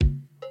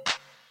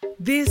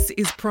This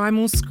is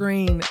Primal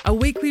Screen, a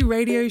weekly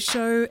radio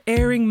show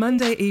airing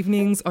Monday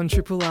evenings on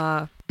Triple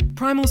R.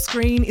 Primal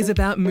Screen is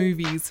about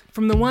movies,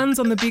 from the ones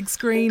on the big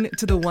screen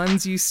to the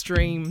ones you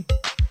stream.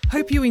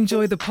 Hope you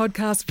enjoy the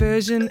podcast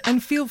version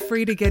and feel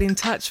free to get in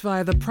touch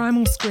via the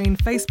Primal Screen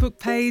Facebook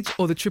page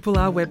or the Triple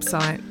R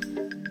website.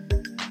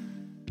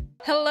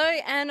 Hello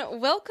and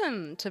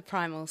welcome to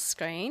Primal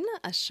Screen,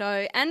 a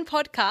show and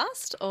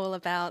podcast all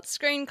about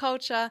screen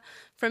culture,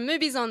 from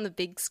movies on the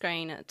big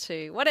screen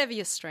to whatever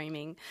you're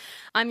streaming.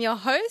 I'm your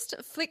host,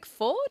 Flick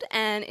Ford,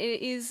 and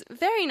it is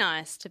very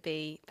nice to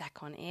be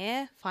back on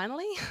air,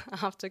 finally,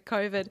 after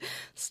COVID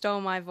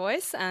stole my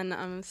voice, and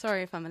I'm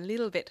sorry if I'm a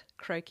little bit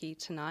croaky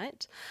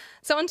tonight.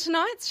 So on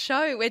tonight's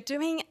show, we're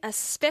doing a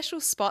special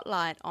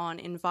spotlight on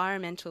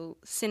environmental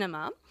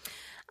cinema.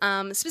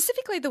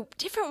 Specifically the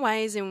different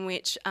ways in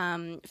which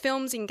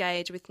films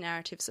engage with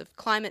narratives of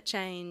climate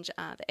change,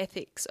 the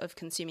ethics of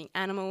consuming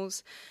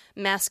animals,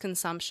 mass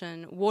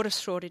consumption, water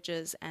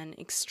shortages and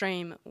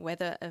extreme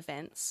weather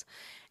events.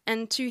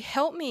 And to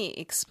help me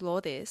explore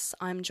this,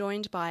 I'm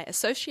joined by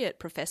Associate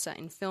Professor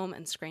in Film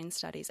and Screen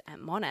Studies at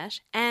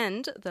Monash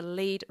and the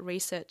lead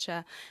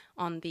researcher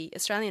on the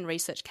Australian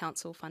Research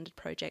Council funded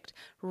project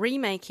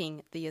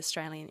Remaking the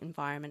Australian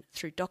Environment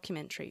Through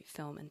Documentary,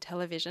 Film and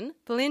Television,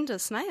 Belinda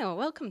Smale.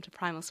 Welcome to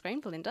Primal Screen,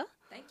 Belinda.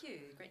 Thank you.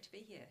 Great to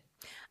be here.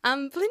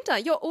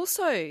 Belinda, you're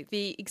also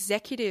the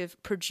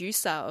executive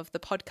producer of the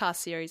podcast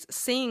series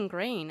Seeing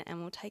Green, and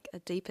we'll take a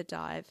deeper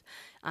dive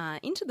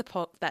into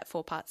that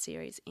four-part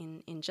series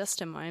in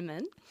just a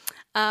moment.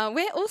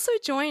 We're also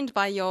joined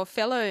by your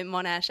fellow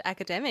Monash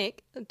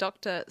academic,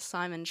 Dr.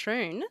 Simon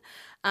Troon,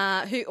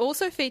 who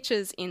also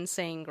features in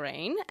Seeing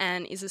Green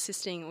and is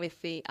assisting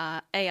with the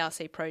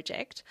ARC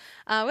project.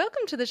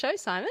 Welcome to the show,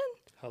 Simon.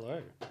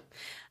 Hello.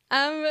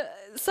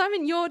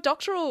 Simon, your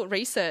doctoral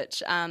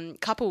research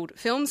coupled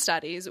film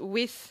studies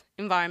with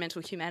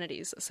environmental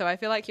humanities, so I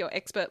feel like you're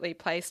expertly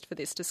placed for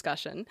this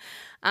discussion.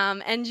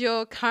 And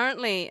you're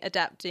currently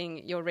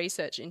adapting your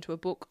research into a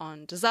book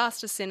on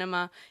disaster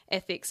cinema,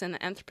 ethics and the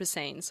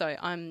Anthropocene, so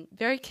I'm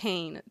very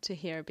keen to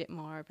hear a bit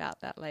more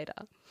about that later.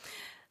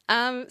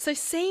 So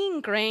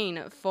Seeing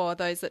Green, for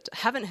those that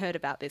haven't heard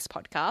about this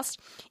podcast,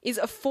 is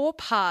a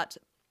four-part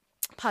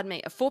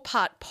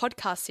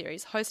podcast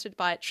series hosted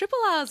by Triple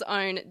R's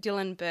own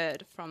Dylan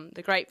Bird from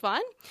The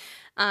Grapevine.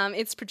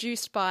 It's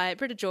produced by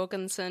Britta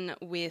Jorgensen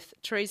with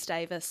Therese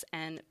Davis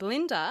and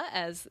Belinda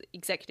as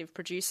executive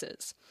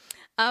producers.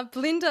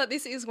 Belinda,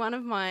 this is one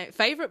of my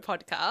favourite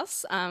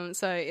podcasts,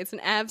 so it's an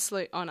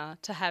absolute honour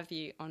to have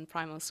you on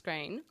Primal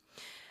Screen.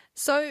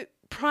 So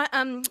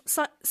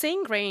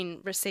Seeing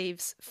Green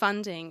receives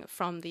funding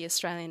from the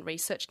Australian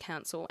Research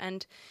Council,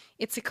 and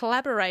it's a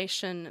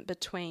collaboration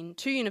between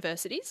two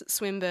universities,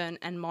 Swinburne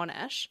and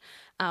Monash,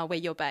 where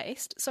you're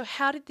based. So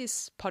how did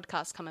this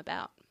podcast come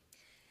about?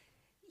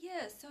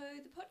 Yeah, so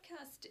the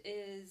podcast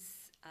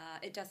is,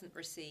 it doesn't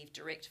receive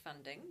direct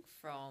funding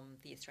from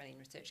the Australian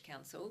Research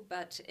Council,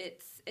 but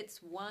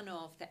it's one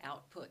of the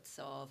outputs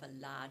of a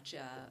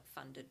larger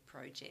funded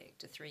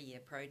project, a 3-year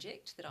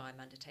project that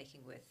I'm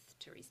undertaking with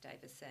Therese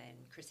Davis and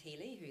Chris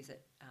Healy, who's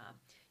at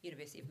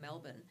University of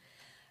Melbourne.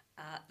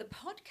 The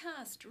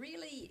podcast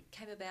really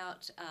came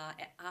about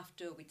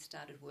after we'd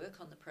started work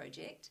on the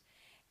project,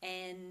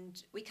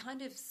 and we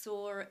kind of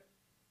saw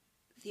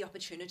the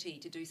opportunity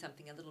to do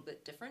something a little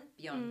bit different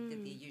beyond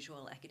the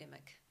usual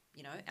academic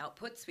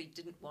outputs. We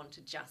didn't want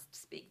to just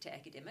speak to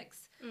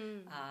academics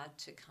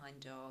to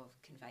kind of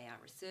convey our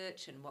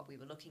research and what we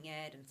were looking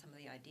at and some of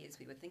the ideas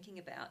we were thinking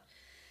about.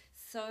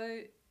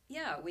 So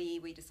yeah,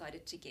 we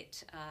decided to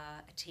get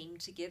a team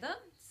together.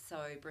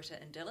 So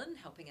Britta and Dylan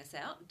helping us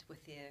out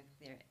with their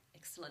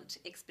excellent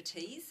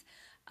expertise.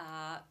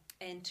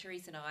 And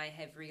Therese and I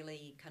have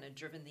really kind of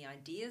driven the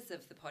ideas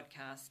of the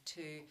podcast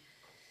to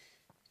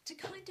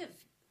kind of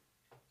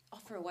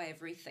offer a way of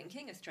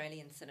rethinking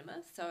Australian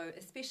cinema. So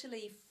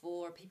especially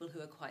for people who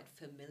are quite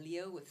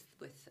familiar with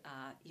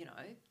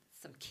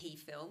some key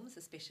films,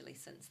 especially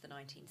since the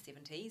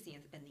 1970s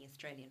in the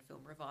Australian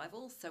film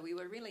revival. So we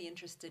were really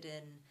interested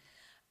in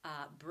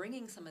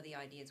bringing some of the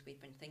ideas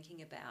we'd been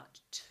thinking about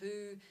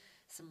to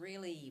some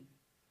really,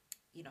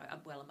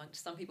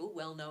 amongst some people,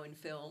 well-known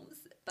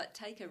films, but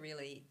take a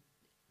really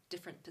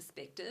different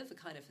perspective, a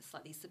kind of a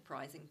slightly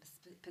surprising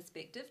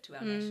perspective to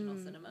our national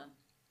cinema.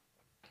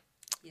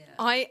 Yeah.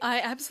 I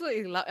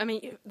absolutely love,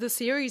 the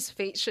series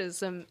features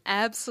some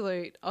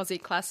absolute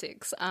Aussie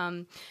classics.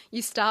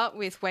 You start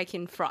with Wake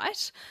in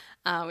Fright,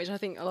 which I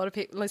think a lot of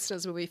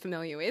listeners will be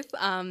familiar with.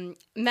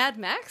 Mad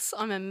Max,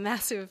 I'm a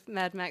massive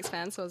Mad Max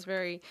fan, so I was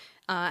very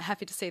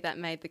happy to see that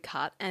made the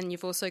cut. And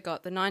you've also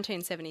got the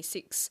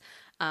 1976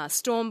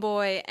 Storm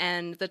Boy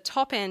and the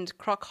top-end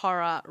croc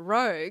horror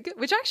Rogue,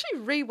 which I actually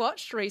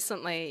rewatched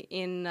recently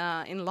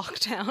while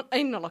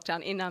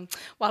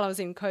I was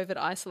in COVID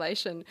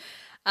isolation.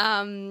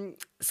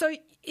 So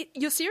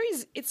your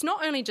series, it's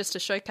not only just a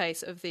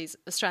showcase of these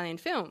Australian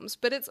films,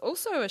 but it's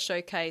also a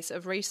showcase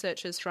of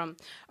researchers from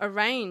a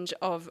range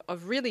range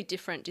of really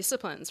different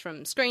disciplines,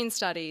 from screen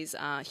studies,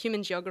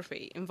 human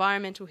geography,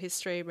 environmental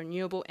history,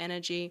 renewable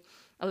energy,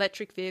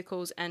 electric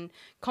vehicles, and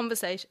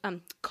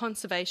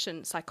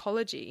conservation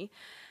psychology.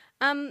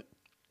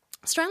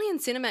 Australian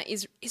cinema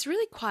is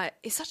really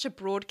is such a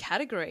broad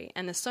category,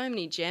 and there's so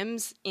many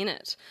gems in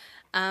it.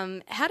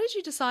 How did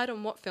you decide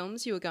on what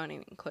films you were going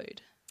to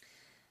include?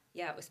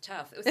 Yeah, it was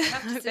tough. It was a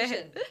tough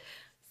decision.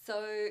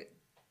 So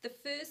the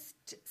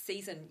first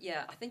season,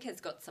 I think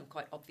has got some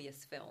quite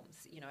obvious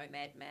films. You know,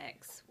 Mad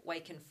Max,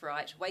 Wake and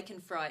Fright. Wake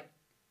and Fright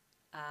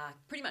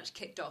pretty much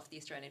kicked off the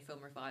Australian film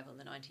revival in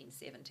the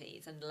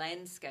 1970s, and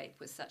landscape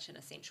was such an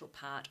essential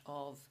part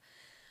of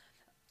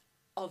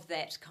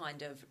that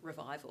kind of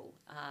revival.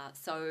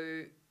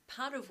 So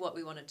part of what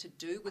we wanted to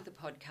do with the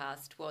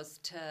podcast was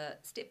to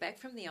step back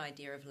from the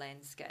idea of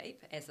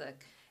landscape as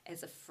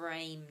a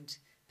framed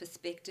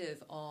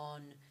perspective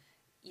on,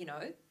 you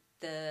know,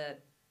 the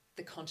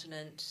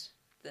continent,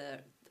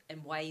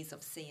 and ways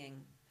of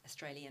seeing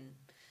Australian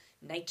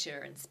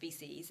nature and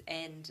species,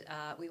 and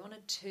we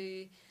wanted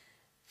to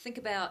think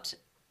about,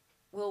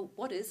 well,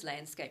 what is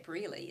landscape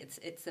really?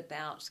 It's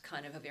about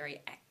kind of a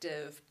very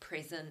active,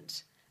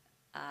 present,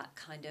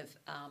 kind of,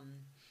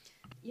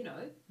 you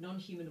know,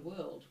 non-human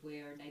world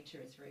where nature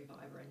is very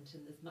vibrant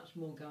and there's much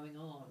more going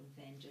on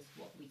than just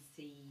what we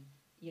see,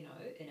 you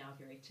know, in our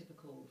very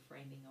typical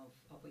framing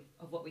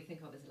of what we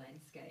think of as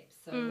landscape.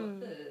 So what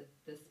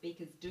the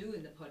speakers do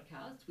in the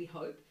podcast, we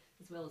hope,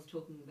 as well as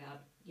talking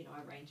about, you know,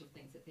 a range of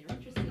things that they're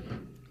interested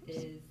in,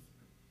 is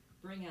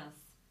bring us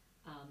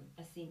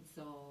a sense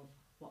of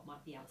what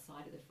might be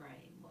outside of the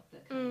frame, what the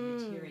kind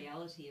of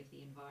materiality of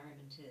the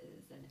environment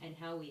is, and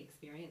how we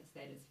experience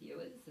that as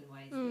viewers in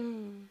ways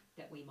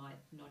that we might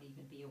not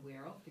even be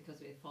aware of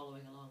because we're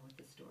following along with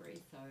the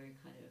story. So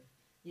kind of,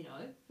 you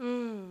know,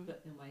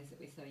 but in ways that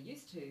we're so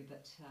used to.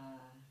 But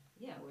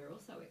we're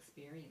also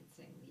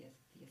experiencing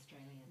the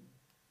Australian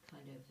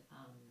kind of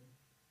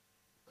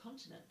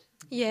continent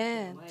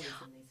in ways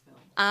in these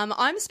films.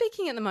 I'm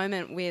speaking at the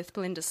moment with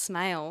Belinda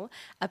Smale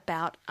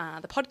about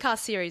the podcast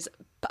series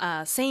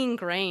Seeing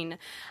Green,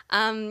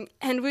 and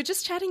we're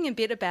just chatting a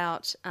bit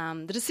about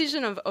the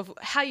decision of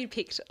how you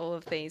picked all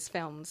of these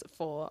films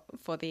for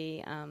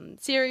the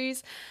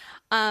series.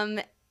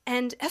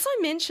 And as I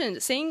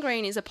mentioned, Seeing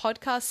Green is a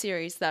podcast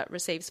series that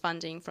receives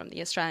funding from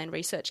the Australian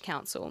Research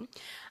Council.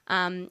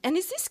 And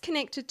is this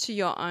connected to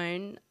your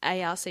own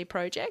ARC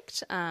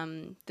project,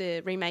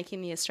 the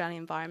Remaking the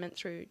Australian Environment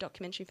through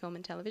Documentary Film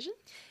and Television?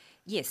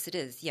 Yes, it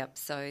is. Yep.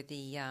 So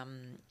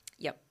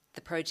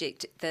the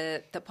project,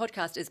 the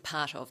podcast is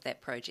part of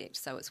that project.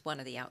 So it's one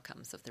of the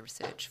outcomes of the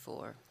research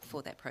for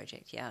that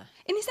project. Yeah.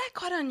 And is that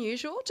quite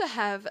unusual to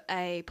have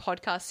a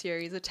podcast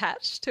series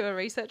attached to a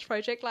research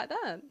project like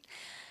that?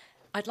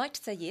 I'd like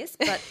to say yes,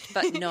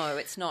 but no,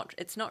 it's not.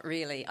 It's not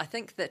really. I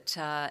think that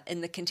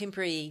in the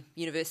contemporary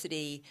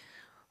university,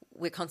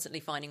 we're constantly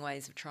finding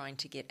ways of trying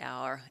to get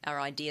our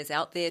ideas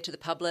out there to the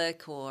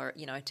public, or,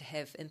 you know, to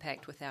have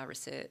impact with our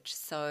research.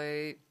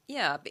 So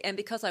yeah, and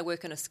because I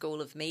work in a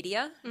school of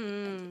media,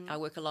 I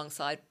work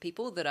alongside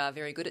people that are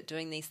very good at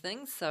doing these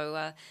things.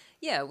 So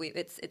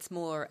it's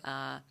more.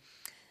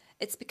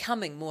 It's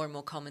becoming more and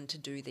more common to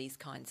do these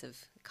kinds of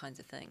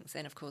things,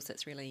 and of course,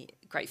 it's really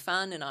great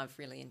fun, and I've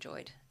really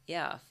enjoyed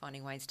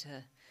finding ways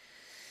to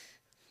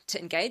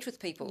engage with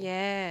people.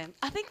 Yeah,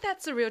 I think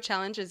that's the real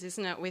challenges,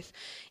 isn't it?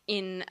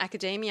 In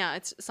academia,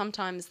 it's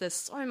sometimes there's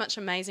so much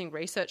amazing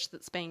research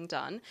that's being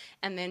done,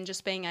 and then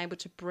just being able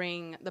to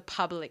bring the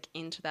public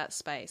into that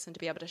space and to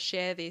be able to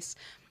share this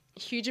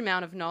huge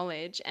amount of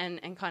knowledge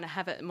and kind of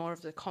have it more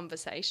of the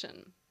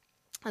conversation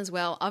as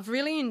well. I've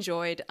really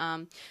enjoyed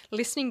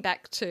listening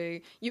back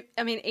to you.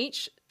 I mean,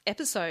 each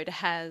episode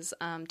has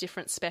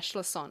different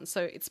specialists on,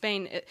 so it's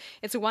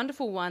a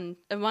wonderful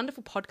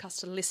podcast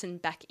to listen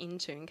back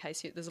into in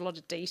case there's a lot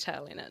of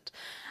detail in it.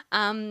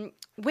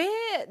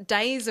 We're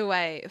days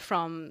away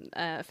from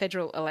a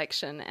federal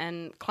election,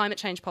 and climate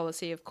change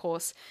policy, of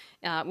course,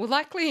 will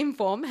likely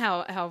inform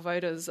how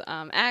voters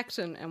act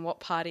and what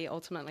party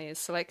ultimately is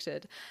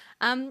selected.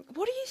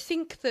 What do you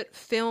think that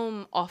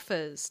film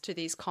offers to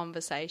these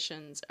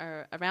conversations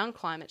around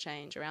climate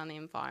change, around the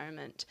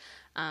environment?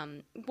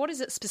 What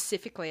is it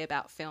specifically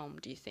about film,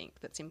 do you think,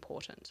 that's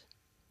important?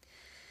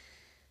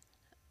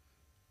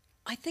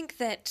 I think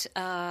that,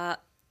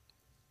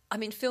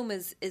 film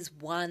is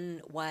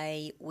one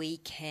way we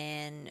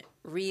can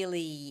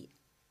really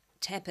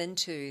tap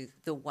into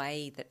the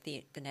way that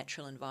the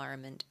natural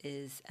environment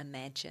is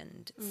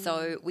imagined.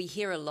 So we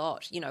hear a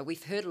lot,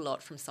 we've heard a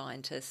lot from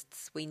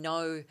scientists. We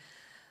know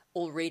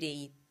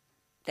already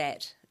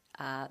that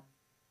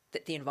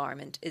the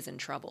environment is in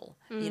trouble.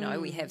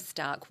 We have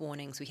stark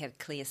warnings, we have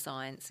clear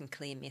science and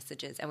clear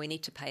messages, and we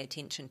need to pay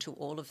attention to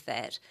all of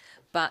that.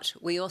 But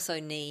we also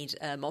need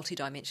a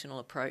multidimensional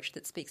approach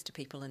that speaks to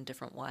people in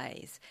different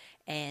ways.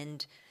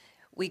 And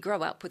we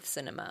grow up with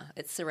cinema.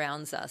 It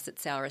surrounds us.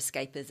 It's our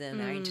escapism,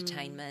 our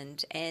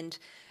entertainment. And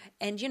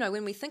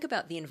when we think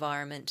about the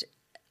environment,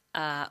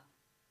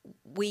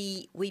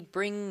 we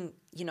bring,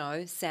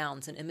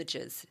 sounds and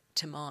images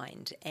to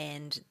mind.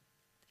 And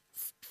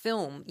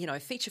film,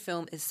 feature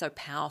film is so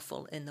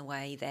powerful in the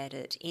way that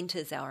it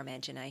enters our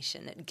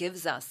imagination. It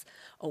gives us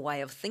a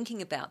way of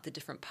thinking about the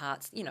different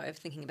parts, of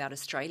thinking about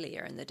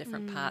Australia and the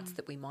different parts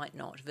that we might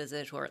not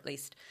visit, or at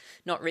least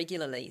not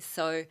regularly.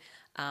 So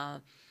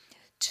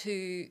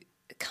to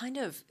kind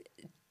of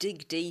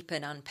dig deep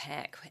and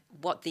unpack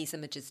what these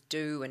images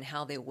do and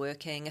how they're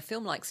working, a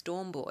film like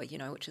Storm Boy,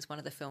 which is one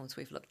of the films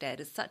we've looked at,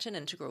 is such an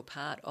integral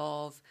part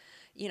of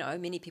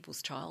many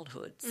people's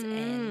childhoods.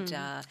 And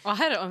I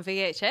had it on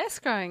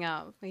VHS growing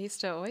up. We used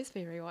to always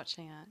be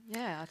rewatching it.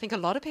 Yeah, I think a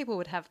lot of people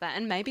would have that,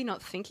 and maybe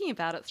not thinking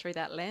about it through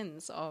that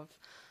lens of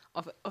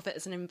it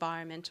as an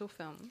environmental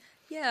film.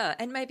 Yeah,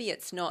 and maybe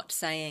it's not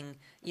saying,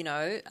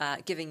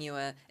 giving you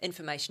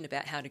information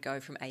about how to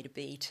go from A to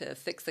B to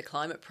fix the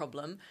climate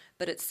problem,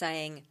 but it's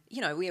saying,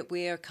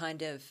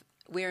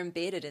 we're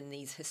embedded in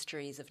these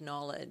histories of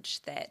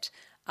knowledge that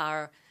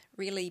are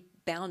really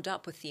bound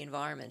up with the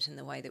environment and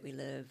the way that we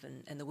live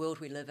and the world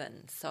we live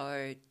in.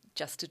 So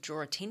just to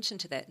draw attention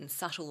to that in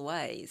subtle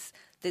ways,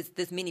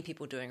 there's many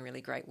people doing really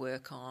great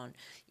work on,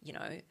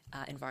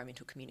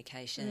 environmental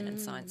communication and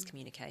science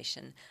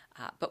communication.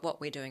 But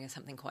what we're doing is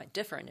something quite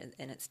different,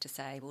 and it's to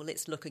say, well,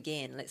 let's look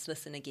again, let's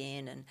listen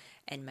again,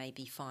 and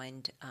maybe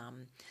find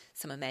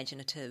some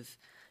imaginative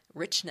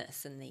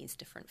richness in these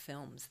different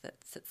films that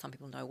some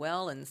people know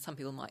well and some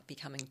people might be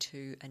coming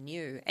to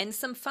anew, and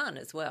some fun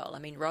as well. I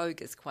mean,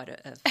 Rogue is quite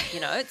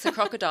it's a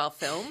crocodile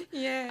film.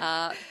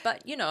 Yeah.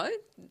 But,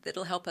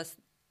 that'll help us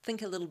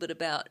think a little bit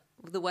about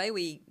the way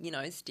we,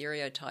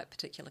 stereotype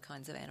particular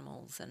kinds of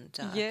animals and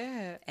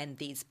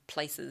these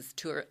places,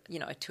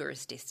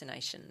 tourist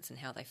destinations and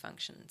how they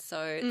function.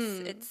 So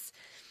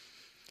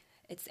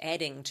it's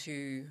adding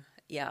to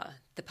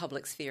the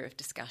public sphere of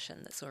discussion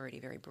that's already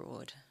very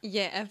broad.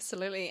 Yeah,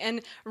 absolutely.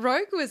 And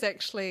Rogue was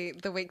actually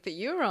the week that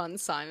you were on,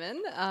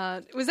 Simon.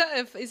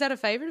 Is that a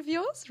favourite of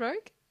yours,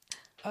 Rogue?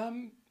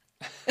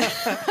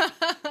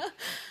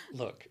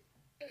 Look,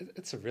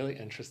 it's a really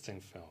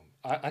interesting film.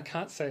 I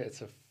can't say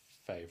it's a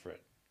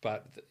favourite,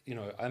 but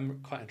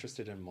I'm quite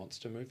interested in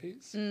monster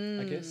movies,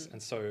 I guess,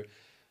 and so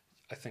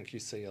I think you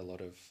see a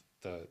lot of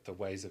the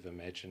ways of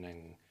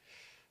imagining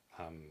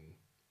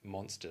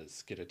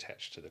monsters get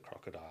attached to the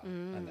crocodile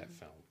in that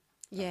film.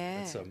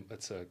 Yeah,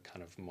 it's a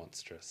kind of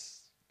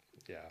monstrous,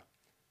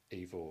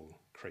 evil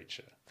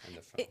creature in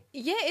the film.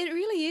 It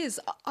really is.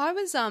 I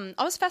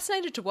was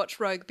fascinated to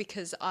watch Rogue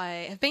because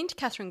I have been to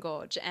Catherine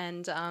Gorge,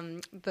 and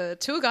the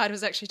tour guide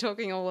was actually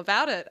talking all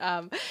about it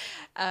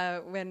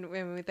when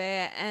we were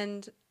there.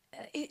 And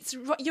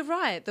you're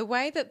right. The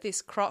way that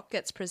this croc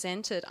gets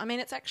presented, I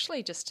mean, it's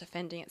actually just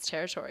defending its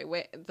territory,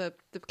 where the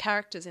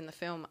characters in the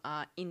film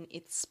are in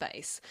its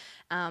space,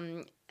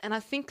 and I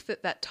think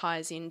that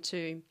ties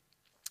into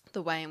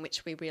the way in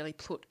which we really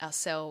put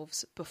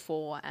ourselves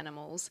before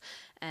animals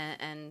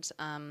and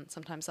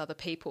sometimes other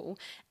people.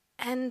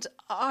 And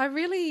I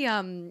really,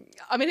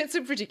 it's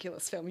a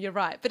ridiculous film, you're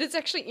right, but it's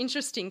actually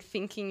interesting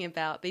thinking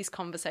about these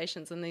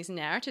conversations and these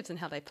narratives and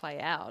how they play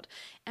out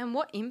and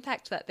what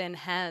impact that then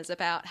has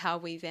about how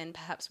we then,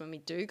 perhaps when we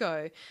do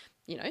go,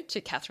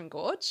 to Catherine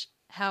Gorge,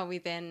 how we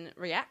then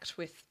react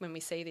when we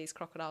see these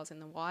crocodiles in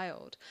the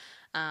wild.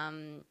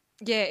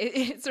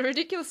 It's a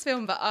ridiculous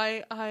film, but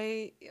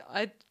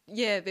there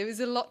was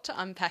a lot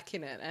to unpack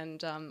in it,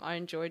 and I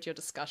enjoyed your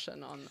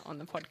discussion on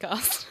the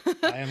podcast.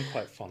 I am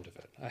quite fond of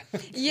it.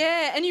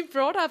 Yeah, and you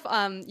brought up,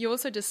 you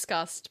also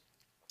discussed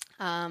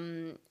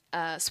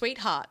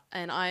Sweetheart,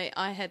 and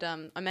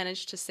I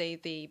managed to see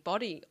the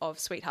body of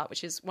Sweetheart,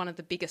 which is one of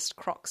the biggest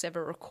crocs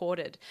ever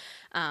recorded.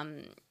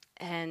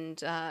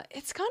 And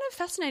it's kind of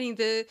fascinating.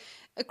 The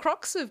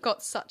crocs have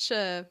got such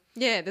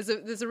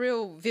there's a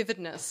real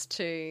vividness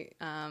to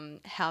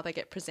how they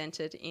get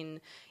presented in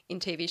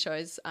TV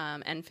shows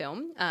and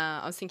film.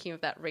 I was thinking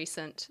of that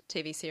recent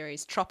TV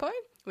series Troppo,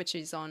 which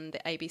is on the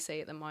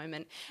ABC at the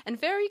moment, and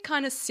very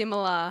kind of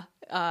similar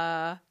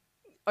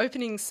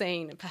opening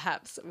scene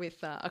perhaps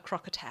with a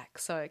croc attack.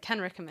 So I can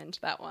recommend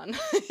that one.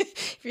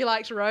 If you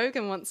liked Rogue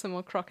and want some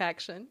more croc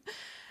action,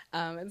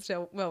 it's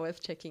well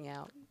worth checking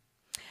out.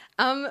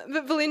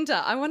 But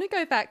Belinda, I want to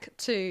go back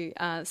to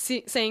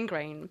Seeing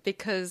Green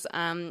because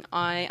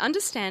I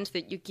understand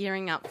that you're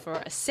gearing up for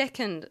a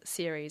second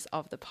series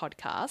of the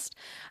podcast.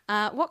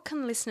 What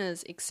can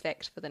listeners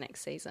expect for the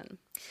next season?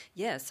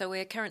 Yeah, so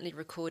we're currently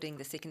recording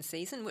the second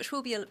season, which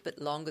will be a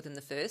bit longer than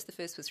the first. The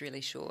first was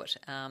really short,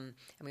 and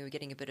we were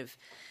getting a bit of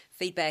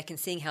feedback and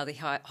seeing how the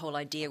whole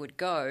idea would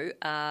go.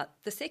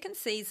 The second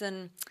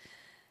season,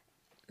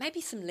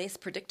 maybe some less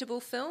predictable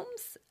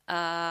films.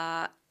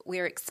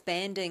 We're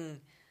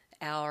expanding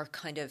our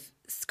kind of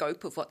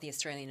scope of what the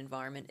Australian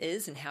environment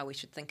is and how we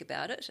should think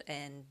about it.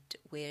 And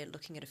we're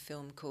looking at a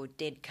film called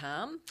Dead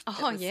Calm.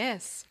 Oh,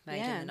 yes.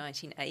 Made in the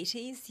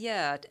 1980s.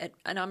 Yeah,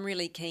 and I'm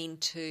really keen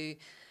to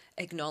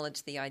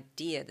acknowledge the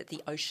idea that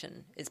the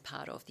ocean is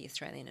part of the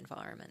Australian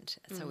environment.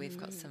 So we've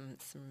got some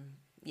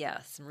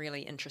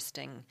really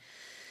interesting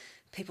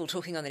people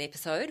talking on that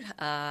episode.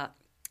 I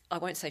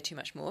won't say too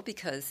much more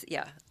because,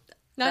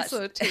 Nice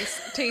little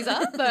teaser,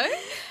 though.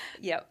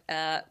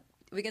 Yeah,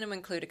 we're going to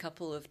include a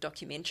couple of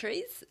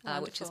documentaries,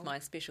 which is my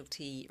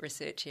specialty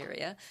research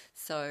area.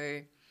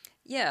 So,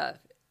 yeah,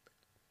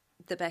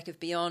 The Back of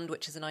Beyond,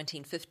 which is a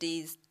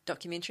 1950s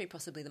documentary,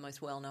 possibly the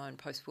most well-known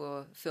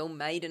post-war film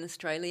made in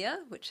Australia,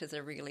 which is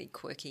a really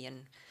quirky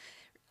and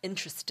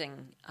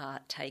interesting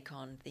take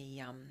on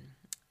the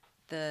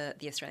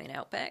Australian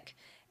outback.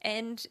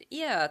 And,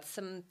 yeah,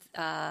 some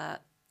a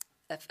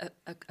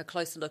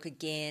closer look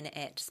again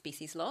at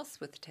species loss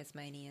with the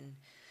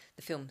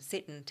film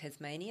set in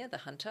Tasmania, The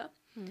Hunter.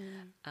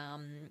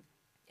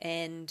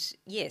 And,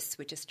 yes,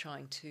 we're just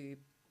trying to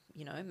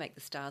make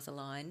the stars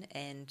align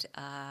and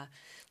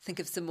think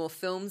of some more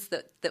films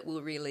that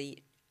will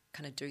really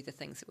kind of do the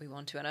things that we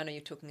want to. And I know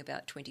you're talking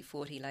about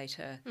 2040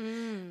 later,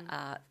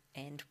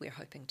 and we're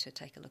hoping to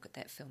take a look at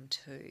that film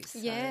too. So.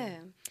 Yeah.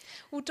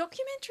 Well,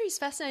 documentary is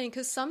fascinating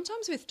because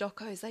sometimes with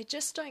docos, they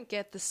just don't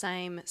get the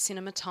same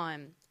cinema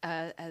time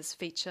as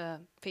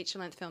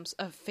feature-length films,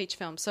 feature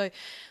films. So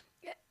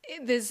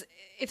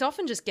it's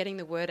often just getting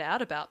the word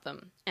out about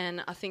them.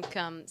 And I think,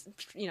 one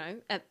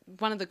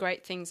of the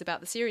great things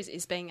about the series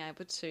is being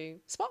able to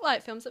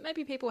spotlight films that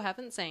maybe people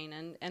haven't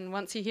seen. And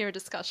once you hear a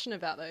discussion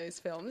about those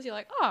films, you're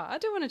like, oh, I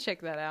do want to check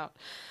that out.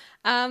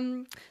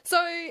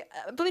 So,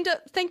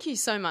 Belinda, thank you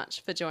so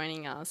much for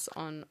joining us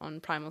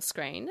on Primal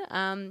Screen.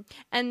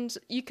 And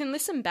you can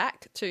listen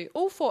back to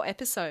all 4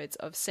 episodes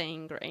of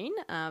Seeing Green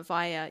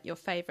via your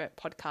favourite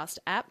podcast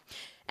app.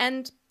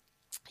 And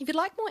if you'd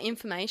like more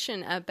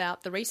information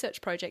about the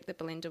research project that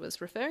Belinda was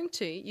referring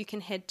to, you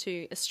can head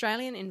to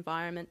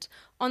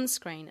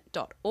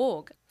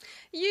australianenvironmentonscreen.org.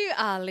 You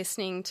are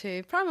listening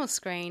to Primal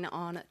Screen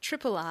on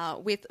Triple R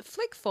with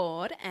Flick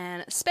Ford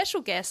and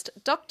special guest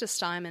Dr.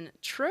 Steinman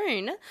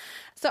Troon.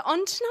 So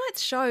on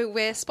tonight's show,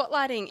 we're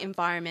spotlighting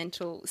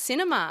environmental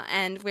cinema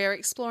and we're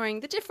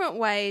exploring the different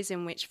ways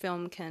in which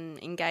film can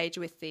engage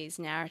with these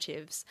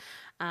narratives.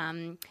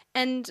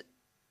 And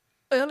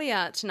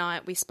earlier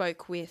tonight, we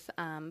spoke with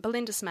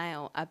Belinda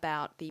Smale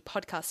about the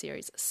podcast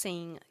series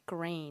Seeing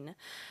Green.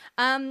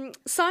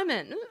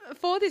 Simon,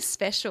 for this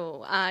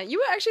special, you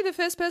were actually the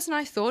first person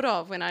I thought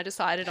of when I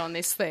decided on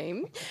this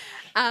theme.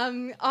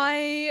 You're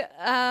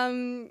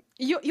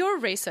a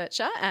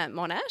researcher at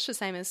Monash, the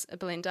same as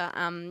Belinda,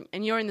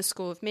 and you're in the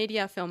School of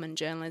Media, Film and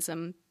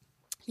Journalism.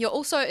 You're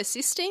also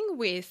assisting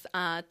with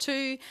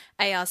 2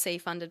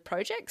 ARC-funded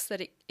projects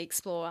that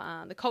explore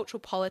the cultural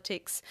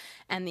politics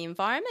and the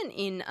environment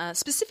in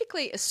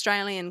specifically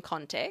Australian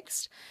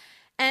context.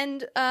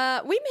 And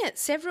we met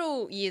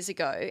several years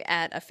ago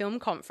at a film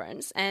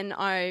conference, and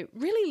I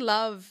really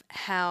love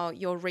how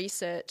your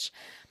research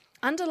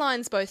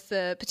underlines both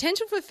the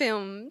potential for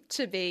film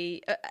to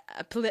be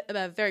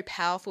a very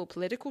powerful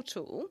political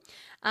tool,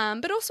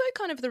 but also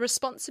kind of the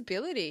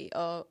responsibility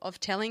of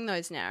telling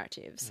those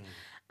narratives.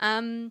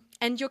 And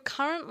you're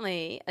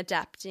currently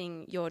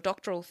adapting your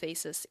doctoral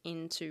thesis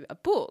into a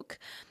book.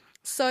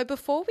 So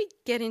before we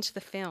get into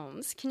the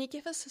films, can you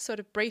give us a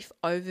sort of brief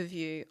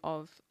overview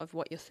of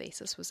what your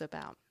thesis was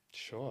about?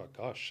 Sure,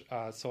 gosh.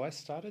 So I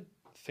started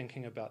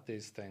thinking about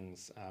these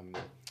things.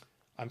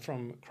 I'm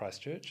from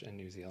Christchurch in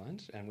New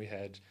Zealand, and we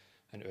had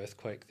an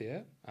earthquake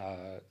there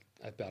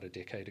about a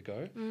decade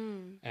ago.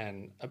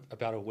 And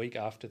about a week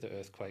after the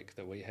earthquake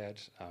that we had,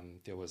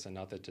 there was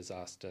another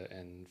disaster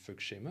in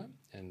Fukushima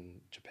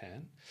in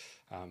Japan,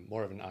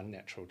 more of an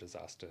unnatural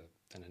disaster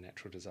than a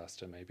natural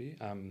disaster maybe.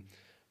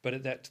 But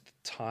at that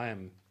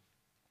time,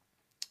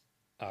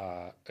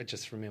 I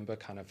just remember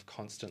kind of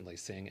constantly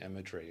seeing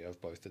imagery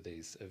of both of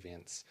these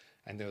events.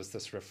 And there was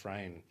this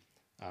refrain,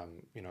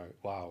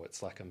 wow,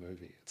 it's like a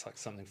movie. It's like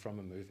something from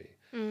a movie.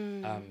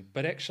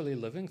 But actually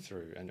living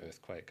through an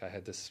earthquake, I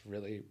had this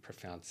really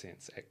profound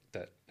sense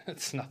that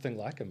it's nothing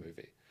like a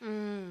movie.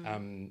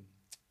 And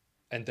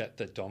that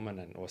the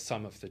dominant, or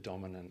some of the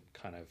dominant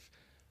kind of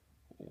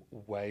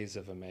ways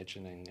of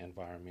imagining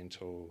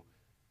environmental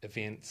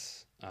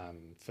events,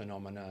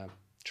 phenomena,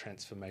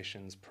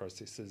 transformations,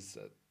 processes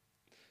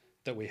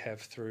that we have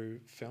through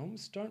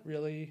films don't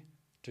really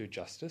do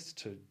justice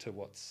to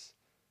what's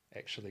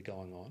actually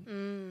going on.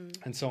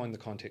 And so in the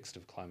context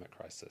of climate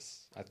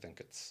crisis, I think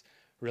it's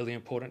really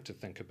important to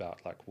think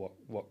about like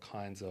what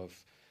kinds of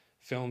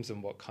films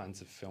and what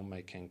kinds of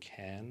filmmaking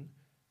can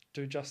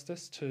do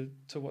justice to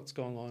what's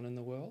going on in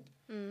the world.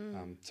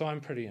 So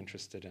I'm pretty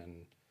interested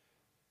in,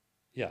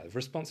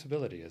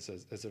 responsibility is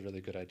a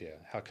really good idea.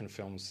 How can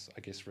films,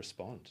 I guess,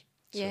 respond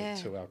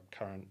to our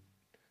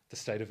the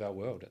state of our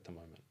world at the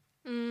moment?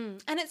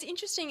 And it's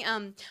interesting,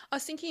 I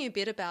was thinking a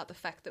bit about the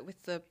fact that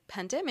with the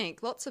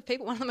pandemic, lots of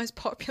people, one of the most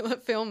popular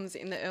films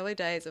in the early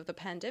days of the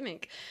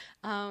pandemic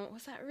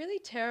was that really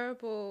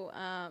terrible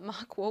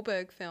Mark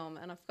Wahlberg film,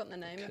 and I've forgotten the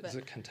name of it. Is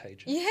it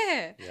Contagion?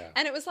 Yeah.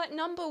 And it was like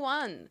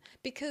 #1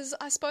 because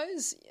I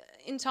suppose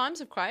in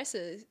times of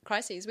crises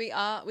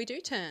we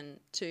do turn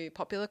to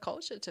popular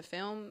culture, to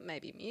film,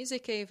 maybe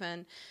music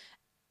even,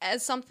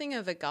 as something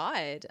of a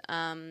guide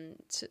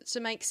to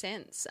make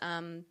sense.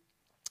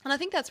 And I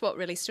think that's what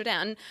really stood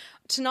out. And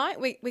tonight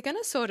we're going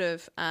to sort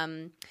of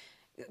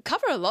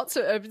cover lots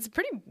of. It's a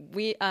pretty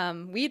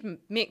weird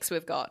mix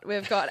we've got.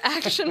 We've got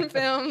action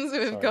films,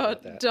 we've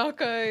got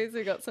docos,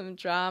 we've got some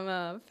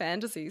drama,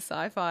 fantasy,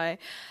 sci-fi.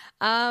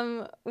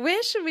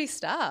 Where should we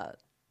start?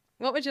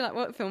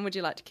 What film would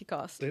you like to kick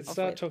off? Let's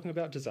start talking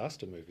about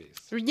disaster movies.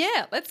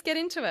 Yeah, let's get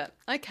into it.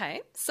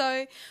 Okay,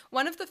 so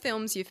one of the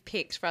films you've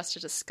picked for us to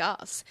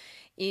discuss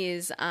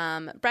is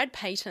Brad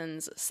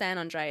Peyton's San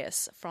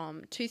Andreas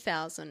from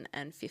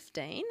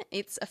 2015.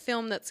 It's a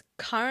film that's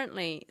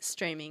currently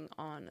streaming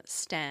on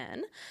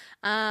Stan.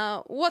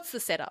 What's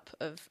the setup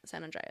of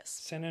San Andreas?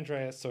 San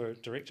Andreas, so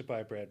directed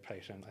by Brad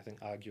Peyton, I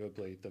think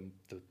arguably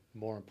the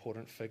more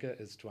important figure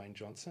is Dwayne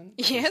Johnson.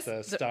 Yes,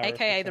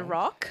 aka The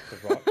Rock.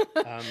 The Rock.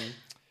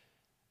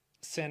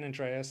 San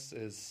Andreas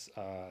is,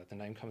 the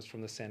name comes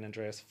from the San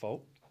Andreas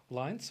fault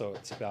line, so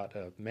it's about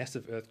a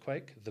massive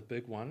earthquake, the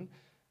big one,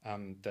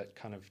 that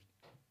kind of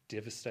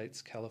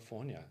devastates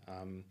California.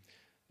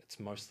 It's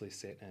mostly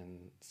set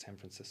in San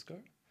Francisco,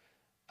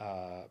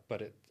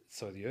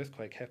 so the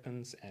earthquake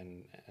happens,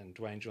 and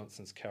Dwayne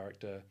Johnson's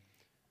character,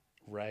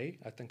 Ray,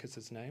 I think is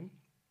his name,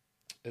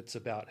 it's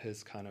about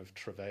his kind of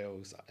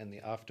travails in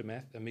the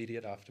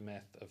immediate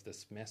aftermath of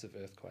this massive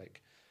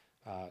earthquake,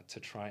 to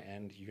try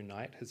and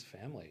unite his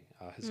family,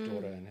 his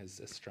daughter and his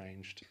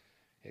estranged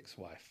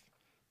ex-wife.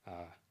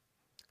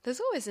 There's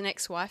always an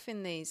ex-wife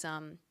in these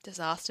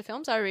disaster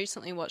films. I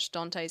recently watched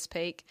Dante's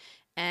Peak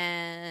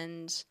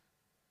and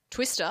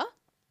Twister.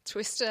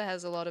 Twister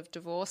has a lot of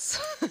divorce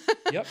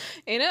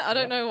in it. I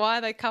don't know why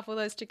they couple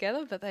those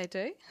together, but they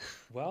do.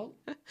 Well,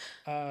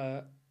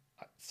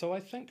 so I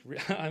think,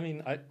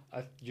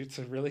 it's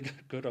a really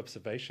good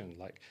observation.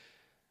 Like,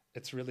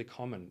 it's really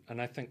common.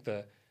 And I think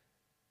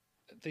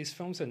these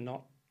films are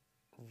not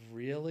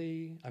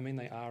really,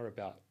 they are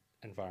about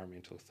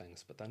environmental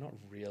things, but they're not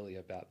really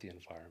about the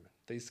environment.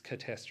 These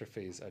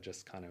catastrophes are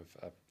just kind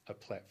of a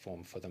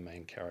platform for the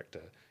main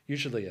character,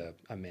 usually a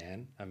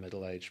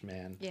middle-aged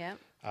man,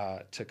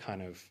 to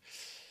kind of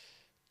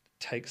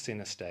take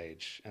center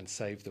stage and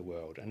save the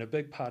world. And a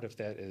big part of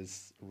that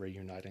is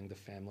reuniting the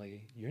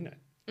family unit,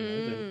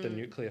 the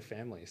nuclear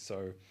family.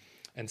 So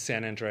in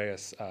San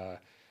Andreas,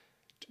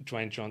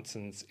 Dwayne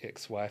Johnson's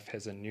ex-wife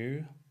has a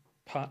new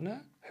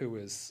partner who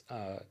is,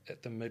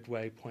 at the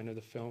midway point of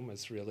the film,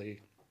 is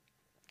really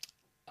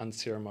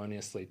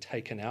unceremoniously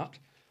taken out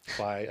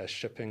by a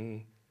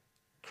shipping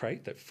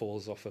crate that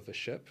falls off of a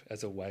ship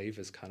as a wave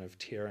is kind of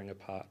tearing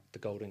apart the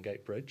Golden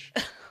Gate Bridge.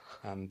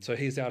 So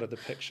he's out of the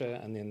picture,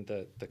 and then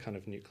the kind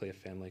of nuclear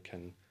family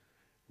can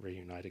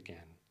reunite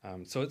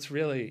again. So it's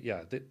really,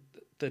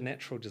 the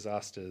natural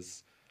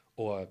disasters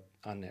or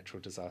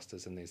unnatural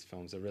disasters in these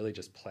films are really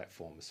just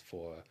platforms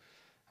for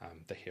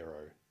the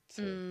hero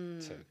to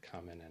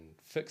come in and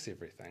fix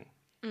everything.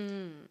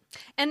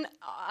 And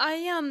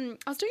I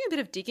was doing a bit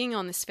of digging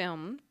on this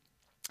film,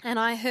 and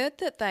I heard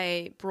that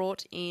they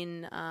brought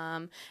in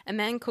a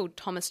man called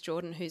Thomas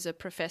Jordan, who's a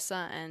professor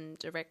and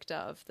director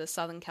of the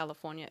Southern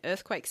California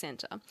Earthquake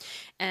Center.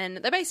 And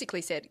they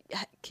basically said,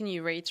 can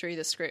you read through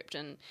the script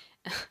and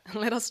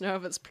let us know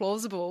if it's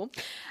plausible?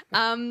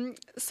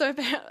 So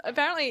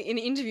apparently in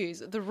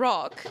interviews, The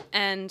Rock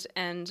and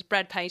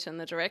Brad Peyton,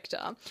 the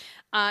director,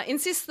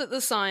 insist that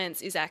the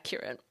science is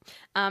accurate.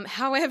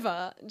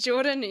 However,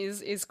 Jordan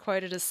is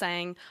quoted as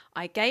saying,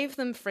 "I gave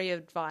them free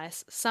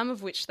advice, some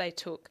of which they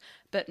took,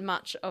 but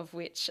much of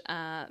which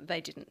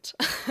they didn't."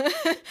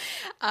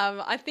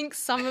 I think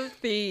some of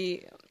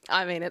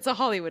it's a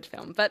Hollywood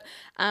film, but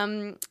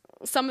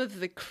some of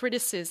the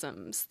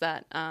criticisms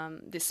that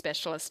this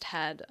specialist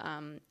had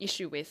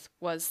issue with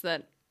was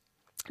that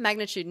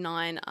magnitude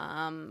 9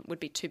 would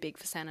be too big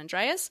for San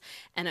Andreas,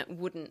 and it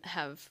wouldn't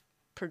have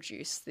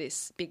produced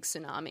this big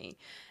tsunami.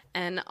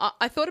 And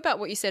I thought about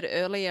what you said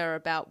earlier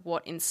about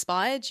what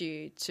inspired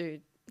you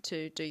to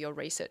do your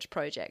research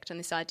project and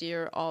this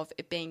idea of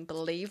it being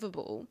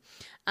believable.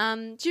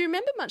 Do you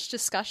remember much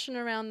discussion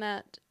around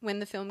that when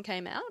the film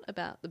came out,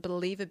 about the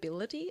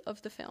believability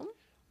of the film?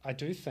 I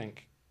do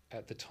think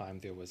at the time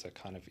there was a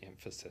kind of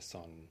emphasis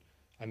on,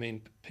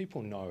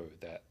 people know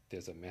that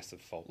there's a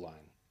massive fault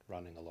line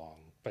running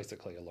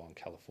basically along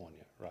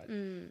California, right?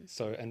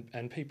 So,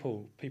 and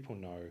people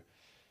know,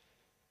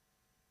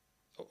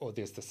 or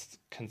there's this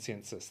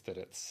consensus that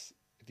it's,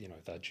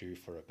 they're due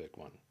for a big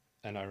one.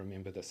 And I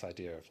remember this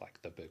idea of like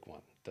the big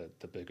one,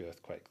 the big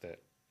earthquake,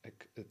 that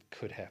it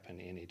could happen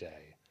any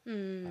day,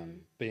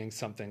 being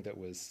something that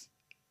was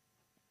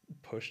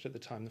pushed at the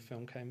time the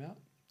film came out.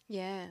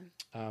 Yeah.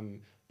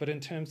 But in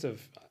terms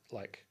of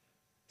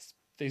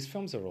these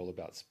films are all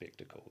about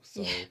spectacle.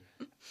 So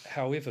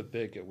however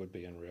big it would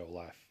be in real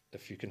life,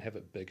 if you can have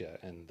it bigger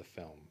in the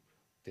film,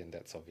 then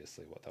that's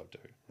obviously what they'll do,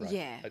 right?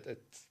 Yeah.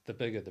 It's the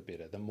bigger the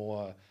better. The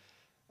more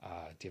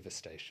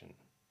devastation,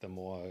 the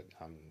more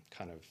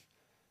kind of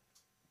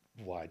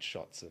wide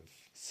shots of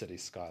city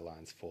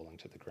skylines falling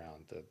to the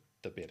ground,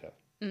 the better.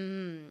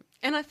 And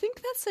I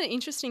think that's an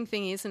interesting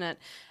thing, isn't it?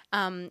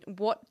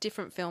 What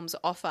different films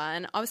offer.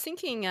 And I was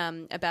thinking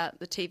about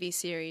the TV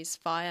series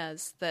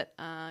Fires that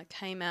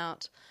came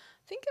out,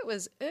 I think it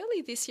was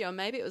early this year, or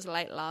maybe it was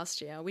late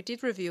last year. We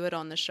did review it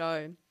on the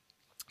show,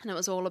 and it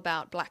was all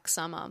about Black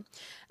Summer.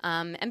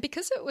 And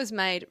because it was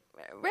made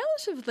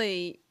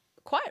relatively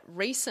quite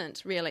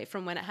recent, really,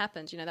 from when it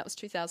happened, that was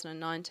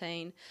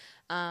 2019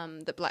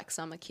 that Black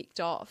Summer kicked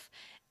off.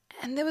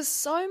 And there was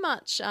so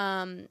much,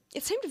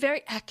 it seemed a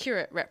very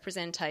accurate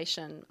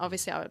representation.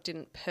 Obviously, I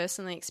didn't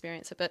personally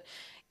experience it, but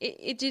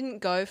it didn't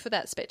go for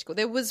that spectacle.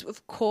 There was,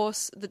 of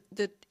course,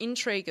 the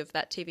intrigue of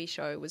that TV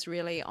show was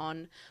really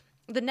on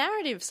the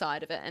narrative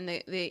side of it and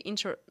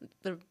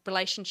the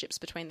relationships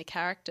between the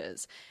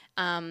characters,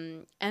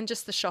 and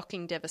just the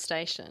shocking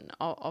devastation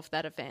of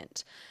that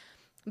event.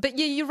 But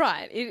yeah, you're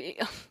right.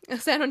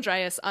 San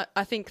Andreas,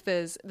 I think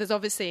there's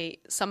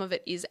obviously some of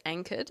it is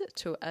anchored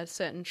to a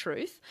certain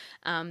truth,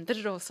 but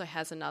it also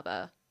has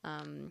another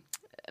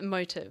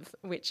motive,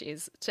 which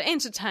is to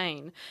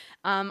entertain.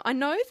 I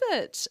know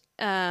that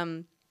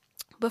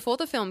before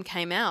the film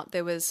came out,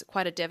 there was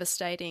quite a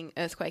devastating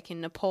earthquake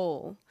in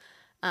Nepal,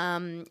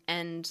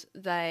 and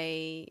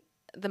the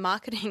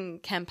marketing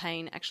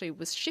campaign actually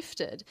was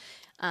shifted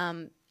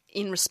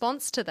in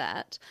response to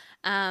that,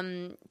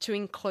 to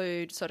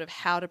include sort of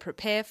how to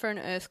prepare for an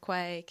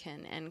earthquake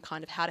and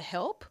kind of how to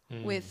help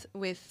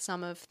with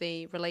some of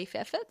the relief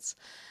efforts,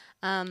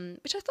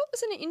 which I thought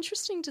was an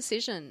interesting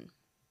decision.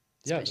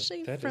 Yeah,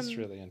 that is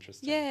really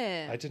interesting.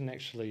 Yeah. I didn't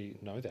actually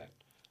know that,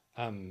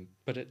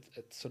 but it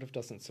sort of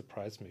doesn't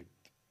surprise me.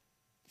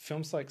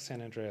 Films like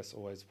San Andreas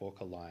always walk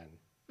a line.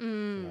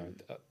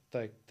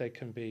 They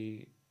can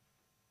be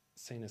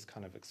seen as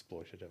kind of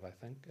exploitative, I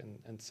think,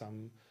 in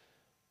some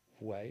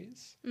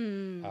ways,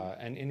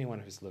 and anyone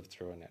who's lived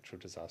through a natural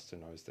disaster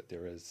knows that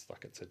there is,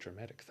 like, it's a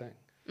dramatic thing.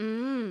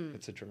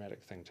 It's a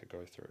dramatic thing to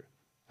go through,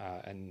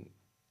 and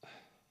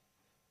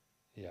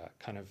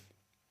kind of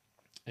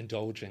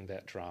indulging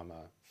that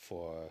drama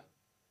for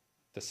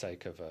the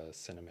sake of a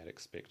cinematic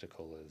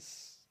spectacle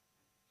is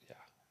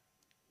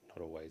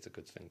not always a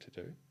good thing to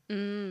do.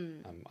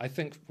 I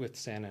think with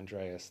San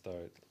Andreas,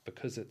 though,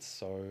 because it's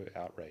so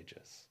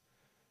outrageous,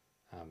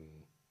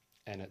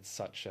 and it's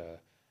such a,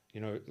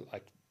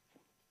 like,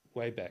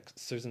 way back,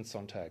 Susan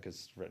Sontag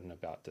has written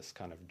about this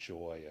kind of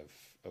joy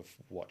of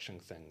watching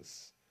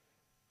things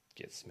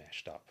get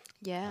smashed up.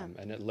 Yeah.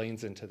 And it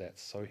leans into that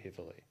so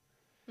heavily.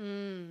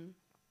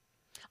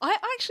 I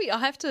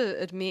have to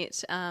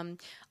admit,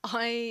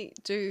 I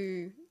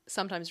do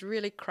sometimes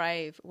really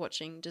crave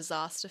watching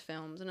disaster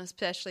films, and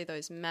especially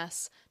those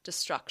mass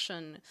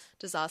destruction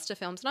disaster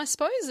films. And I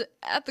suppose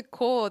at the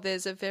core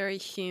there's a very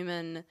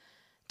human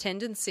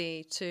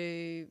tendency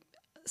to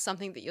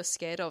something that you're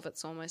scared of.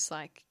 It's almost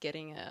like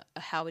getting a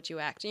how would you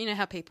act? You know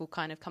how people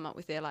kind of come up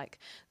with their, like,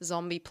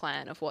 zombie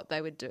plan of what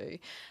they would do.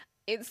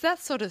 It's that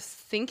sort of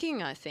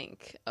thinking, I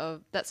think,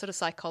 of that sort of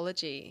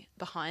psychology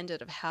behind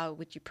it, of how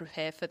would you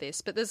prepare for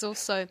this. But there's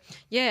also,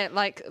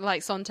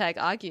 like Sontag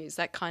argues,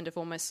 that kind of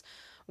almost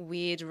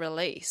weird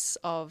release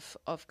of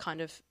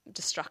kind of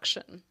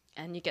destruction,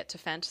 and you get to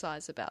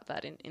fantasize about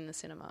that in the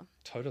cinema.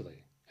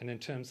 Totally. And in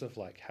terms of,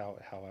 like, how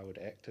I would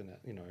act in it,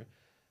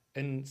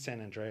 in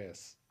San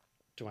Andreas,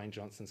 Dwayne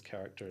Johnson's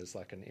character is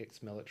like an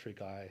ex-military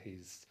guy.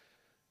 He's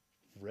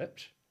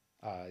ripped,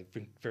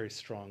 very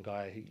strong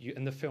guy.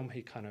 In the film,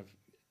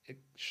 it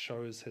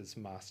shows his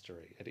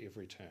mastery at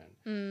every turn.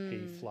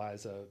 He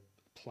flies a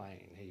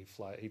plane.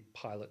 He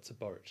pilots a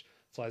boat.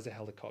 Flies a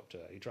helicopter.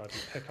 He drives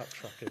a pickup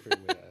truck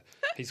everywhere.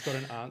 He's got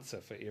an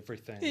answer for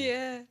everything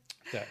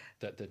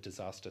that the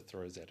disaster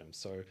throws at him.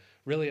 So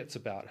really, it's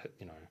about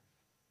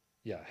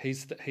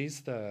he's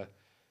the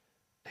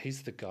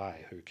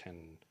guy who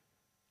can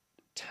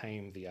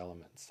tame the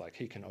elements. Like,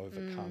 he can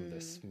overcome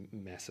this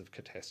massive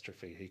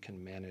catastrophe. He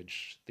can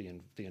manage the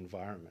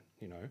environment.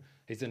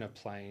 He's in a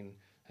plane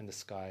in the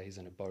sky. He's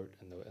in a boat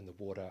in the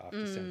water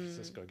after San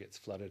Francisco gets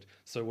flooded.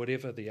 So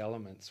whatever the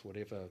elements,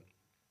 whatever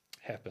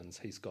happens,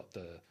 he's got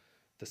the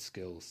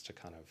skills to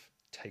kind of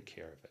take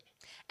care of it.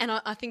 And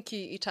I think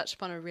you touched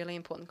upon a really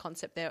important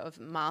concept there of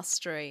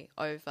mastery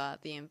over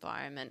the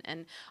environment.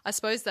 And I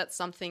suppose that's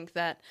something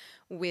that,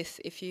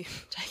 if you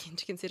take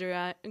into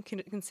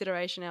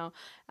consideration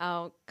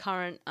our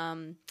current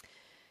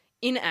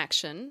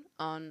inaction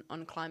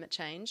on climate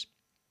change,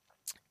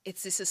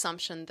 it's this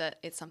assumption that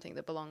it's something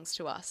that belongs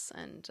to us.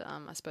 And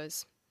I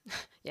suppose,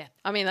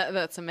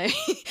 that's a maybe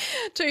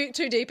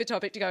too deep a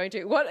topic to go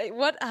into. What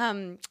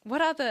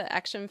other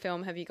action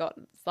film have you got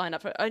lined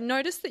up? I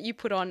noticed that you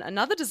put on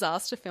another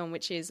disaster film,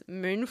 which is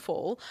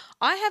Moonfall.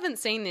 I haven't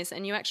seen this,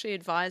 and you actually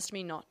advised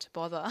me not to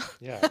bother.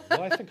 Yeah,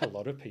 well, I think a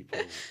lot of people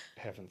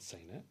haven't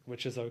seen it,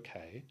 which is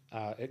okay.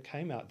 It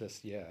came out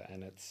this year,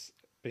 and it's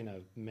been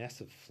a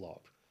massive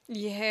flop.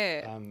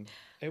 Yeah.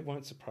 It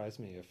won't surprise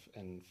me if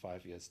in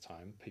 5 years'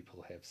 time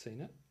people have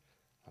seen it.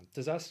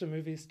 Disaster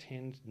movies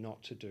tend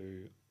not to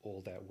do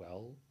all that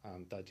well.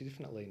 They're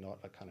definitely not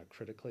a kind of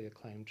critically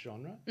acclaimed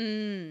genre,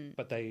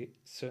 but they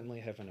certainly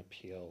have an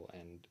appeal.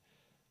 And,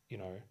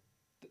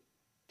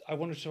 I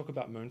wanted to talk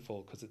about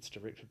Moonfall because it's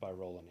directed by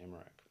Roland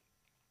Emmerich,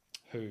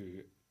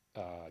 who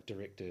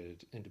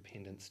directed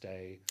Independence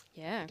Day,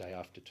 The Day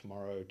After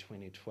Tomorrow,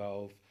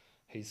 2012.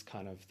 he's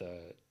kind of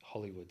the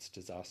Hollywood's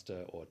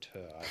disaster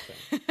auteur, I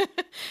think.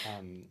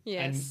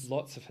 Yes. And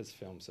lots of his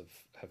films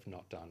have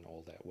not done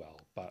all that well,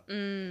 but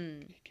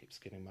he keeps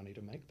getting money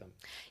to make them.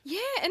 Yeah,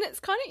 and it's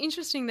kind of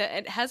interesting that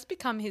it has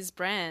become his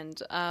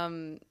brand.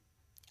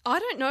 I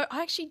don't know.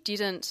 I actually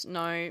didn't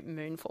know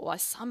Moonfall. I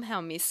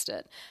somehow missed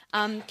it.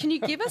 Can you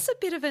give us a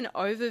bit of an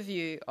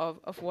overview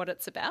of what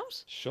it's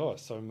about? Sure.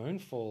 So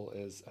Moonfall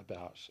is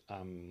about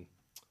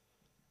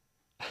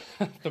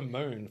the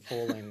moon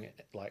falling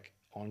like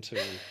onto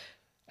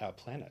our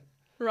planet.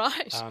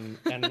 Right.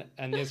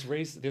 And there's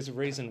a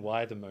reason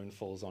why the moon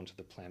falls onto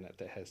the planet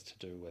that has to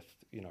do with,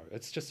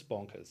 it's just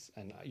bonkers,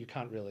 and you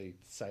can't really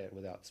say it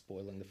without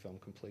spoiling the film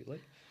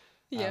completely.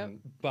 Yeah.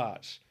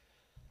 But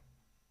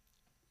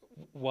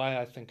why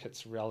I think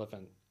it's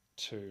relevant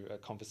to a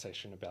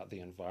conversation about the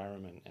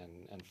environment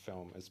and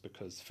film is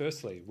because,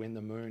 firstly, when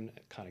the moon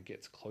kind of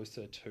gets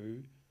closer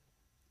to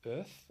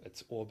Earth,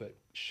 its orbit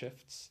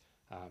shifts.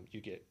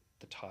 You get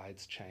the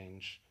tides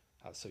change,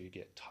 so you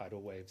get tidal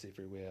waves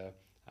everywhere.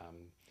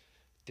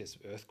 There's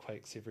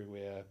earthquakes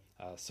everywhere.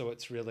 So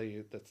it's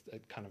really,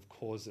 it kind of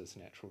causes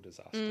natural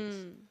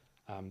disasters.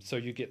 So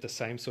you get the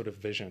same sort of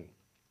vision,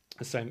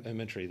 the same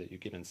imagery that you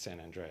get in San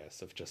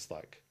Andreas of just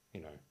like,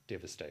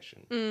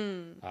 devastation.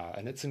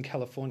 And it's in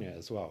California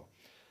as well.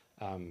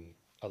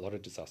 A lot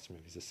of disaster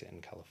movies are set in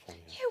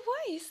California. Yeah,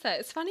 why is that?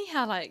 It's funny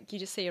how you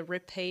just see a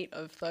repeat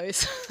of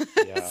those.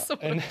 Yeah,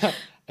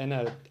 and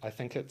I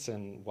think it's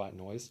in White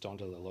Noise, Don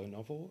DeLillo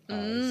novel.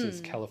 It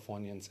says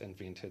Californians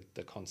invented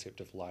the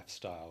concept of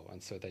lifestyle,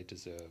 and so they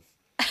deserve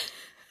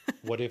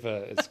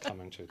whatever is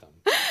coming to them.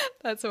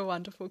 That's a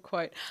wonderful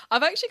quote.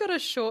 I've actually got a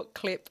short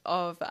clip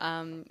of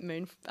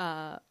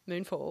Moonfall,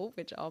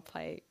 which I'll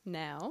play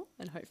now,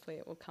 and hopefully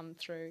it will come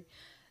through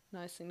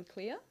nice and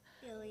clear.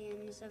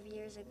 Billions of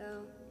years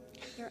ago,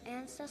 your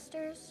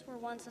ancestors were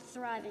once a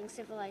thriving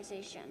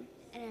civilization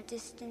in a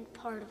distant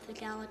part of the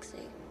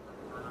galaxy.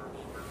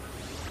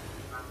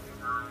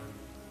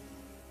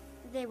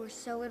 They were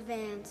so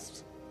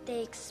advanced,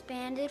 they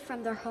expanded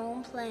from their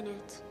home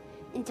planet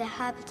into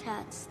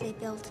habitats they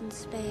built in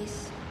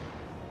space.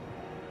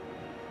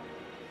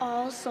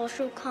 All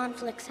social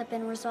conflicts have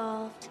been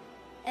resolved,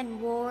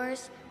 and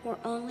wars were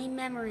only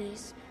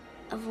memories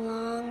of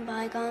long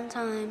bygone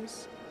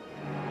times.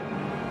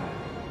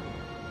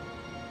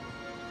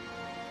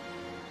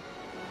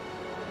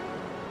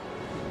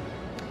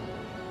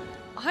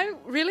 I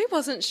really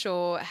wasn't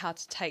sure how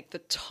to take the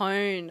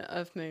tone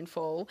of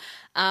Moonfall.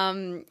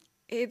 How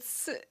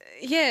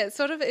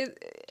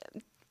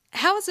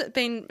has it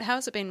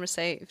been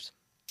received?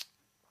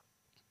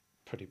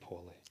 Pretty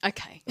poorly.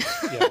 Okay.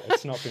 Yeah,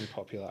 it's not been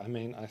popular. I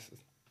mean,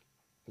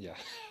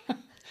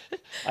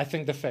 I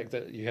think the fact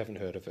that you haven't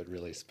heard of it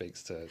really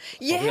speaks to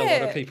probably a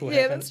lot of people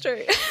haven't. Yeah, that's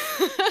true.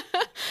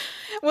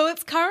 Well,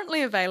 it's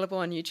currently available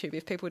on YouTube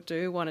if people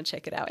do want to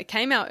check it out. It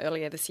came out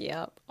earlier this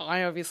year.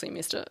 I obviously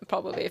missed it.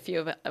 Probably a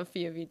few of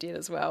you did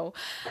as well.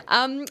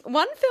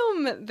 One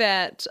film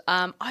that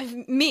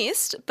I've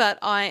missed, but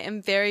I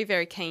am very,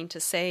 very keen to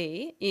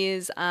see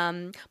is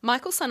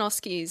Michael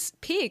Sarnowski's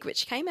Pig,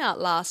 which came out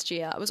last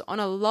year. It was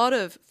on a lot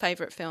of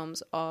favourite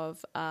films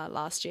of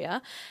last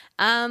year.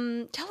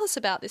 Tell us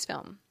about this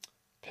film.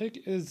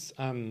 Pig is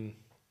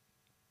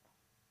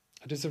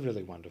it is a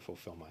really wonderful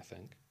film, I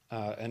think.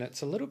 And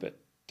it's a little bit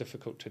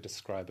difficult to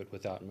describe it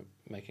without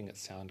making it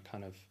sound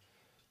kind of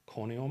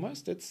corny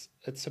almost. It's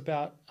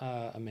about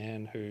a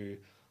man who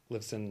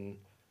lives in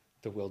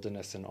the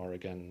wilderness in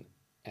Oregon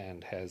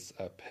and has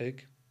a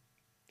pig,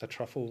 a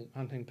truffle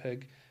hunting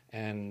pig,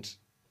 and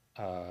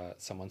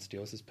someone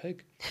steals his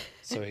pig.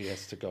 So he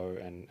has to go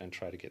and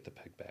try to get the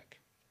pig back.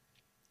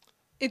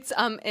 It's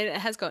it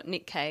has got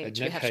Nick Cage.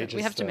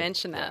 We have to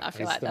mention that. I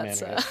feel like that's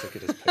the man who has to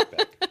get his pig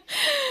back.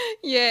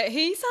 Yeah,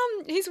 he's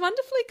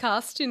wonderfully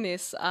cast in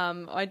this.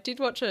 I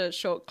did watch a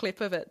short clip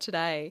of it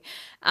today,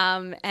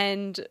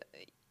 and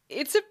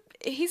he's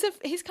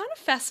kind of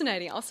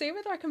fascinating. I'll see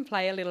whether I can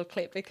play a little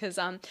clip because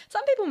some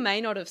people may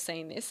not have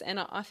seen this, and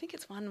I think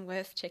it's one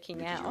worth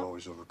checking out. You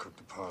always overcook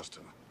the pasta.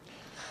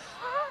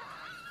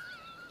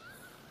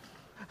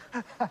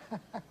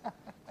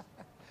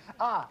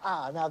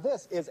 Now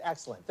this is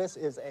excellent. This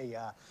is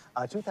a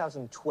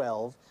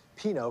 2012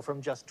 Pinot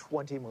from just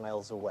 20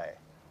 miles away.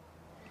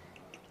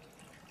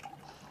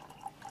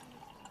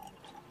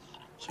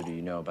 So do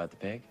you know about the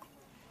pig?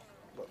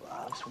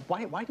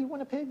 Why do you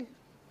want a pig?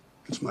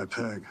 It's my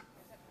peg.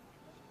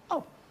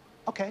 Oh,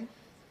 okay.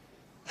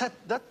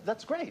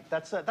 That's great.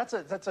 That's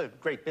a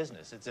great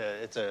business. It's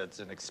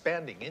an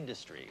expanding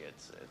industry.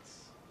 It's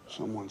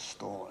Someone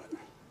stole it.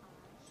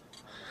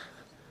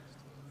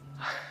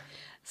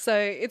 So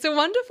it's a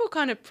wonderful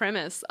kind of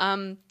premise.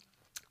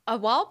 A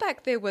while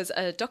back there was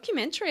a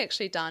documentary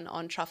actually done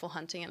on truffle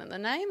hunting, and the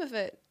name of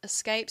it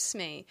escapes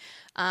me,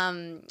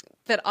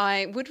 that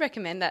I would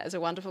recommend that as a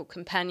wonderful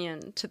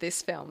companion to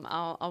this film.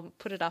 I'll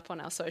put it up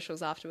on our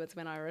socials afterwards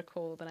when I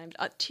recall the name.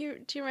 Do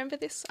you remember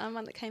this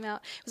one that came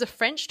out? It was a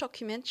French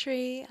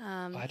documentary.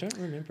 I don't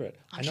remember it.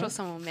 I'm sure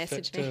someone will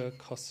message me. Victor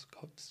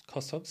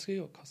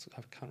Kosovsky,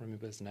 I can't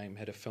remember his name,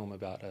 had a film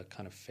about a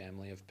kind of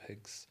family of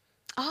pigs.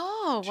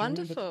 Oh, Do you remember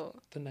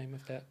wonderful. the name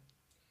of that?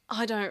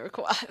 I don't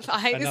recall.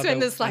 I hate this when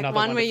there's like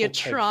one where you're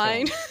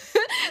trying.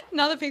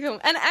 Another pig film.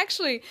 And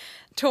actually,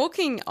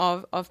 talking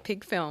of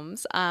pig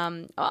films,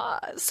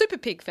 super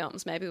pig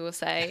films, maybe we'll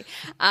say,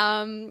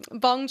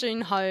 Bong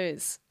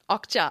Joon-ho's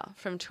Okja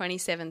from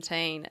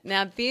 2017.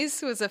 Now,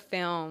 this was a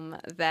film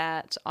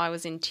that I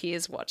was in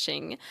tears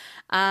watching.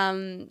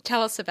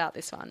 Tell us about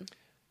this one.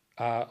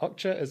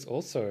 Okja is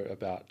also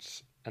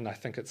about, and I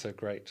think it's a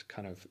great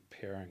kind of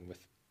pairing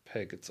with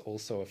Pig. It's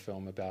also a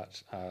film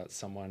about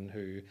someone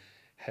who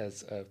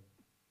has a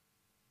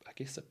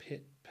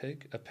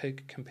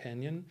pig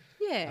companion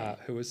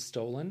who was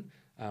stolen.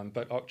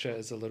 But Okja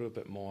is a little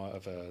bit more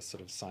of a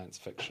sort of science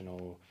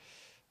fictional.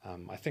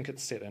 I think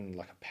it's set in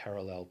like a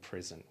parallel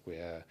present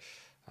where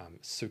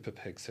super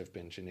pigs have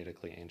been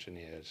genetically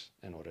engineered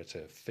in order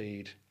to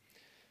feed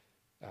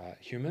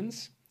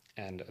humans.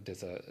 And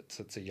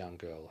it's a young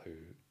girl who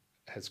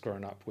has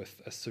grown up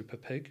with a super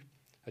pig,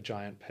 a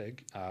giant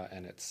pig,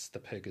 and the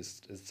pig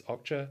is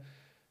Okja,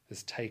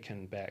 is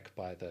taken back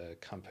by the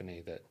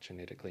company that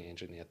genetically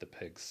engineered the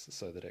pigs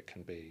so that it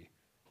can be,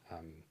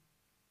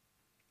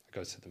 it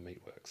goes to the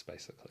meatworks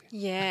basically.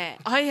 Yeah,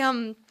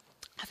 I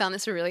found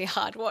this a really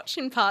hard watch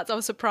in parts. I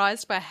was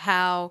surprised by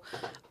how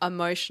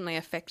emotionally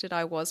affected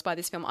I was by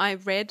this film. I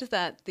read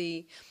that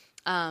the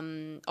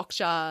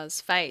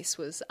Okja's face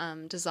was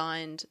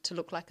designed to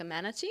look like a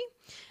manatee.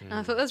 And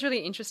I thought that was really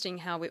interesting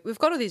how we've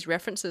got all these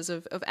references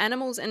of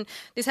animals, and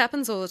this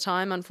happens all the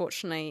time,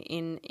 unfortunately,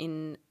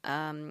 in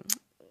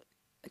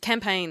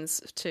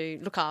campaigns to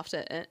look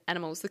after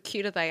animals. The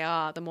cuter they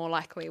are, the more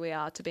likely we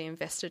are to be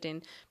invested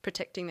in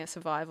protecting their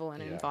survival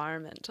and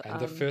environment. And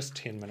the first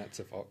 10 minutes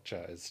of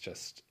Okja is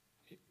just,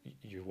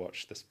 you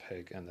watch this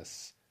pig and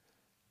this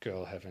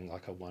girl having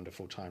like a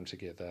wonderful time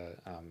together.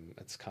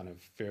 It's kind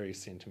of very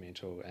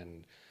sentimental,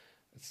 and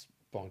it's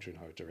Bong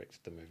Joon-ho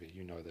directed the movie.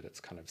 You know that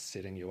it's kind of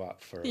setting you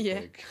up for a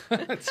big...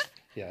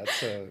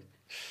 it's a...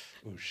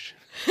 Oosh.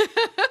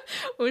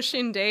 Oosh,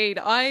 indeed.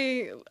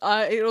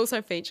 It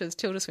also features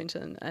Tilda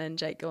Swinton and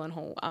Jake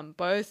Gyllenhaal,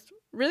 both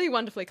really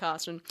wonderfully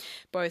cast and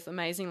both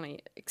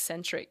amazingly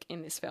eccentric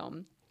in this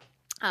film.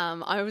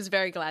 I was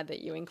very glad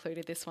that you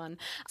included this one.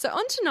 So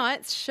on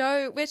tonight's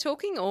show, we're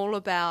talking all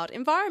about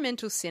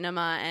environmental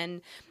cinema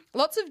and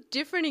lots of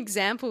different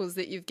examples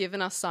that you've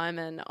given us,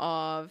 Simon,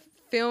 of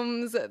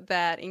films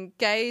that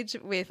engage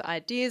with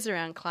ideas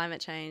around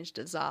climate change,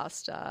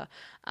 disaster,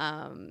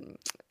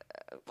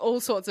 all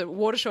sorts of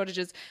water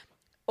shortages,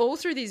 all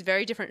through these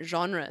very different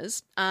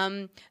genres.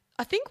 I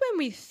think when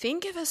we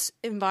think of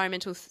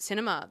environmental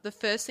cinema, the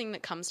first thing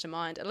that comes to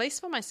mind, at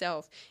least for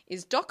myself,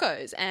 is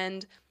docos.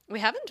 And we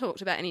haven't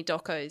talked about any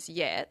docos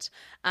yet.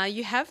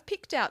 You have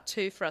picked out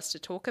two for us to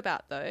talk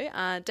about, though.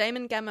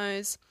 Damon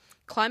Gameau's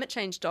climate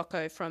change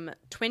doco from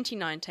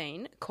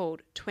 2019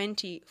 called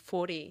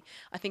 2040.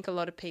 I think a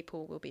lot of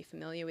people will be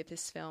familiar with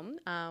this film.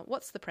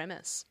 What's the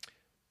premise?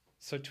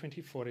 So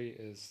 2040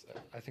 is,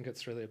 I think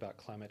it's really about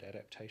climate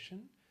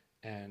adaptation,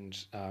 and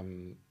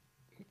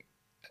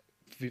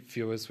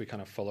viewers, we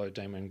kind of follow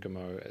Damon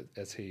Gameau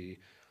as he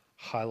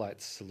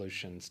highlights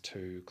solutions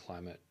to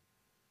climate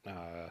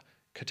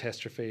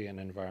catastrophe and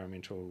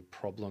environmental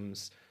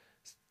problems.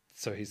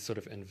 So he's sort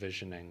of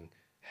envisioning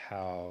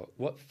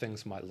what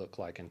things might look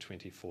like in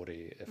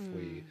 2040 if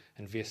we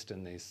invest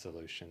in these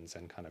solutions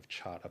and kind of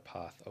chart a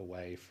path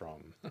away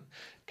from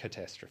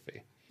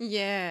catastrophe.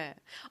 Yeah.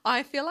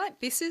 I feel like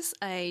this is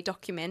a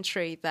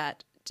documentary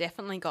that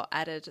definitely got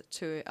added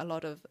to a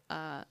lot of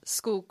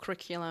school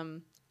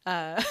curriculum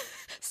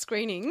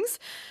screenings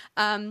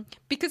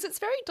because it's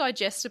very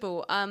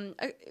digestible.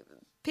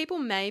 People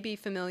may be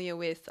familiar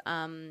with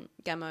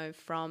Gameau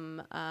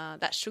from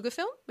that Sugar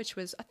film, which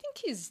was, I think,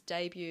 his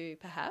debut,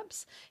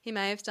 perhaps. He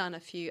may have done a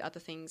few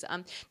other things.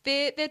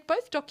 They're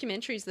both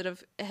documentaries that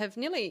have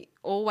nearly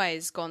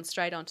always gone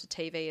straight onto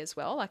TV as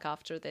well, like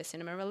after their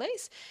cinema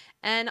release.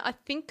 And I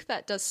think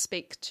that does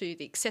speak to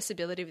the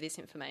accessibility of this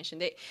information.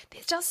 There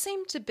does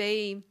seem to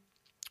be,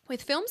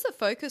 with films that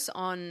focus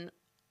on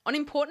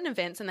important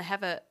events and they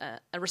have a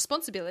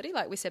responsibility,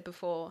 like we said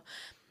before,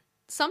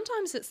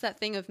 sometimes it's that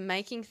thing of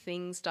making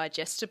things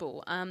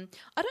digestible. I don't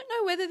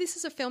know whether this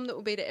is a film that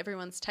will be to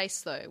everyone's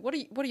taste, though. What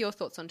are your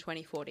thoughts on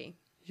 2040?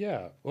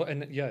 Yeah, well,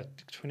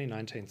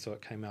 2019, so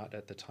it came out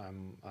at the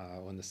time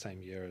in the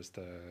same year as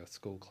the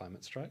school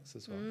climate strikes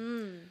as well.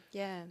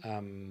 Yeah.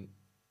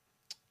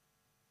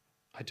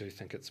 I do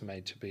think it's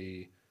made to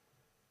be,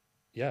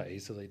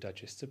 easily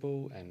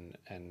digestible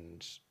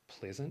and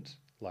pleasant.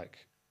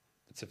 Like,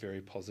 it's a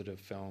very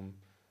positive film.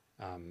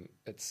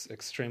 It's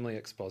extremely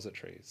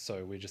expository,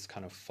 so we just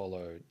kind of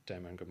follow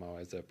Damon Gameau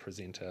as a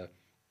presenter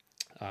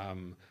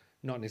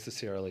not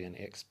necessarily an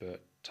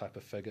expert type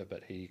of figure,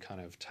 but he kind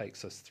of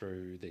takes us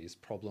through these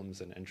problems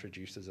and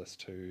introduces us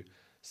to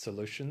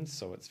solutions.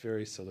 So it's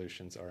very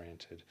solutions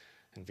oriented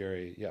and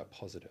very,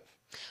 positive.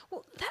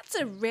 Well, that's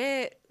a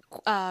rare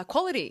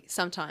quality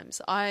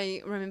sometimes.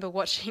 I remember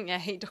watching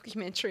a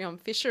documentary on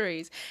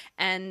fisheries,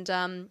 and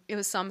it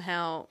was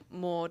somehow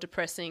more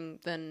depressing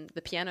than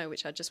The Piano,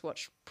 which I just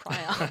watched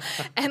prior.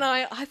 And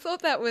I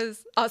thought that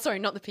was, sorry,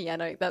 not The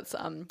Piano, that's,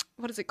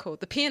 what is it called?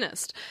 The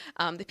Pianist.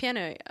 The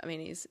Piano, I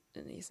mean,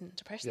 isn't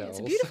depressing. It's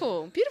a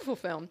beautiful, beautiful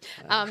film.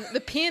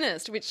 The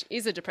Pianist, which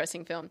is a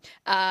depressing film.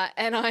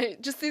 And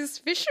this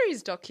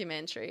fisheries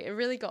documentary, it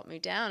really got me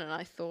down, and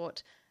I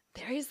thought,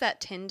 there is that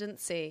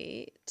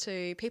tendency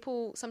to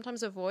people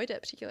sometimes avoid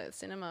it, particularly at the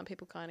cinema.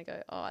 People kind of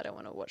go, I don't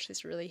want to watch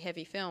this really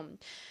heavy film.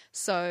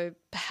 So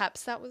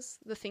perhaps that was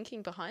the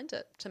thinking behind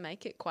it, to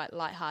make it quite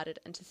lighthearted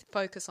and to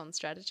focus on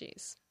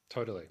strategies.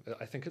 Totally.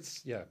 I think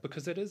it's,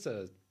 because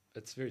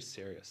it's very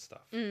serious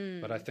stuff.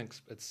 But I think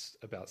it's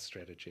about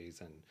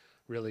strategies and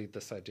really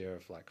this idea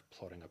of like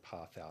plotting a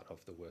path out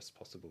of the worst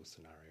possible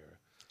scenario.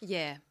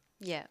 Yeah.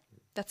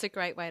 That's a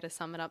great way to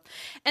sum it up.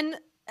 And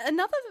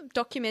another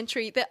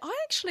documentary that I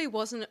actually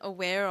wasn't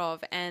aware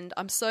of, and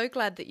I'm so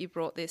glad that you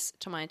brought this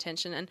to my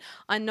attention, and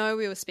I know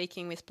we were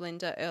speaking with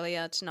Belinda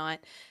earlier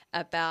tonight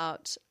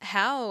about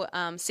how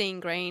Seeing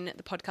Green,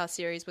 the podcast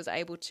series, was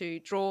able to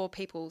draw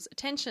people's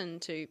attention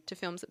to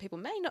films that people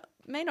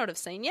may not have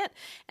seen yet,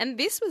 and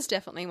this was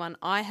definitely one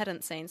I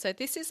hadn't seen. So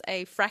this is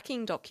a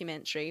fracking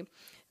documentary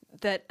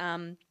that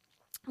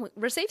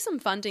received some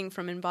funding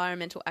from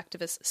environmental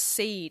activist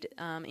SEED,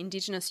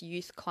 Indigenous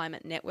Youth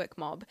Climate Network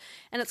Mob,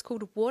 and it's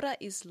called Water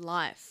is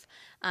Life.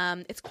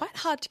 It's quite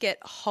hard to get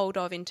hold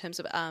of in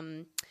terms of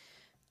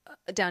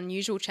down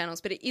usual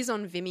channels, but it is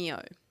on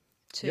Vimeo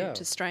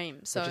to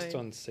stream. So just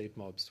on SEED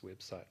Mob's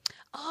website.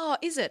 Oh,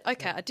 is it?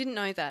 Okay, I didn't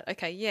know that.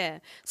 Okay, yeah.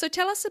 So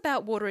tell us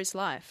about Water is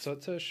Life. So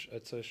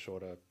it's a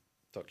shorter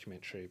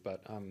documentary,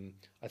 but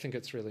I think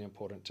it's really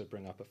important to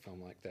bring up a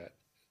film like that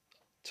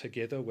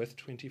together with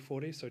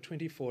 2040. So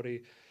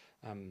 2040,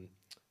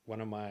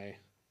 one of my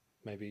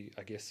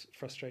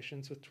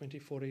frustrations with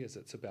 2040 is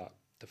it's about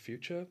the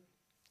future,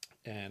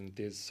 and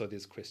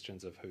there's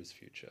questions of whose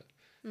future,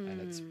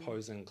 and it's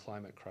posing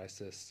climate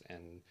crisis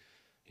and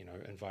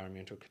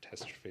environmental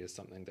catastrophe as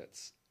something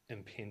that's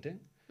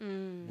impending,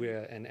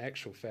 where in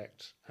actual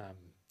fact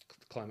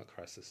climate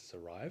crisis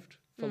has arrived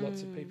for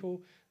lots of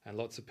people, and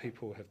lots of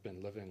people have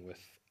been living with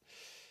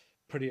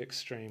pretty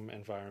extreme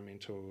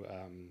environmental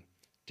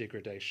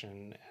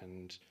degradation.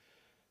 And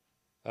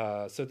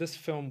so this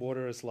film,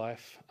 Water is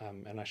Life,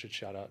 and I should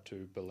shout out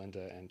to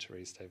Belinda and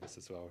Therese Davis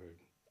as well, who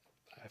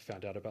I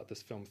found out about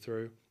this film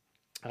through.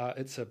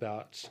 It's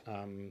about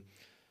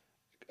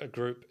a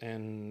group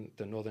in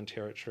the Northern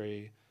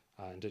Territory,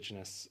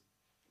 Indigenous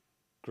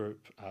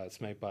group.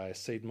 It's made by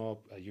SEED Mob,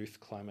 a youth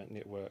climate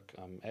network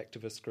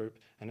activist group,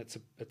 and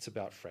it's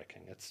about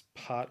fracking. It's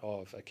part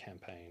of a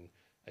campaign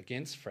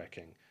against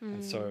fracking,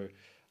 and so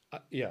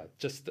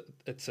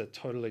it's a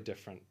totally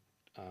different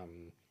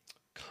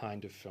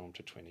kind of film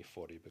to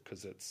 2040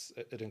 because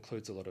it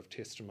includes a lot of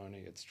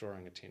testimony. It's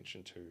drawing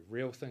attention to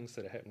real things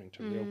that are happening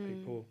to real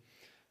people,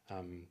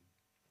 and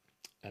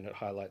it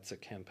highlights a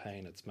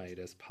campaign. It's made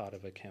as part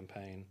of a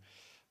campaign,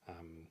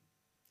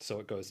 so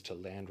it goes to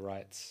land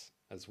rights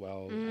as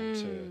well and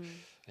to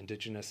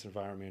Indigenous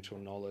environmental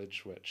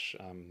knowledge, which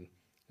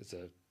is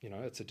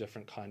it's a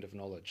different kind of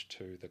knowledge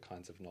to the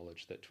kinds of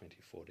knowledge that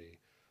 2040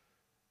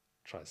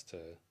 tries to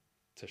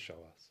show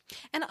us.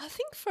 And I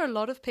think for a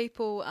lot of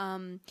people,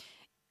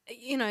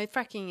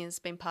 fracking has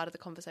been part of the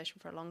conversation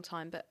for a long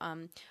time, but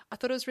I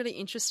thought it was really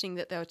interesting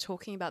that they were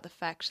talking about the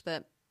fact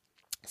that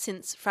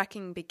since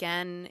fracking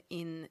began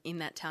in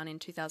that town in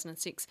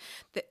 2006,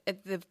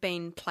 they've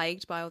been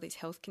plagued by all these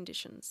health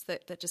conditions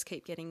that just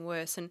keep getting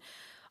worse. And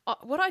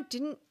what I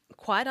didn't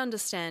quite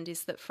understand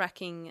is that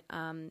fracking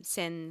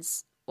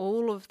sends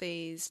all of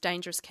these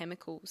dangerous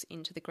chemicals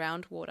into the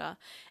groundwater,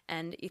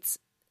 and it's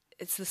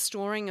the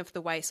storing of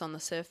the waste on the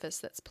surface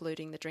that's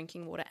polluting the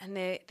drinking water. And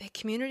they're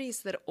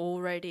communities that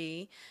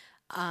already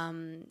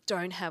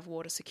don't have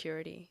water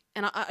security.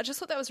 And I just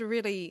thought that was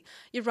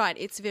you're right,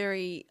 it's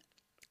very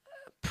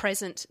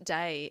present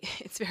day.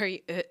 It's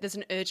there's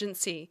an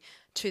urgency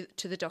to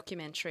the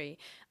documentary.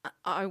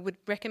 I would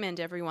recommend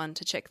everyone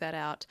to check that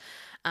out.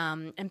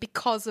 And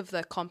because of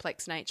the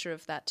complex nature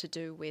of that, to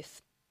do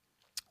with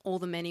all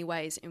the many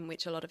ways in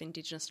which a lot of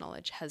Indigenous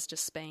knowledge has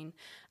just been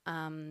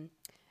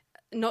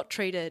not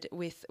treated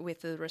with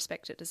the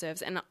respect it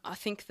deserves. And I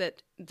think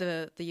that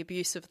the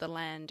abuse of the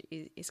land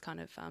is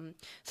kind of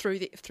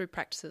through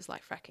practices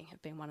like fracking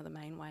have been one of the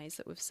main ways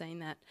that we've seen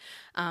that.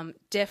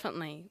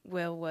 Definitely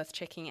well worth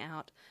checking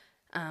out.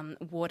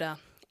 Water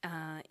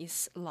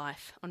is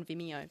Life on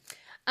Vimeo.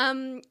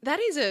 That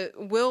is a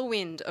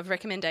whirlwind of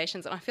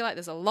recommendations, and I feel like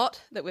there's a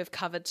lot that we've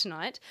covered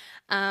tonight.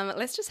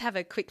 Let's just have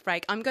a quick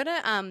break. I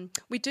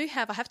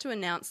have to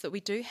announce that we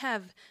do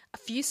have a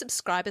few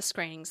subscriber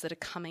screenings that are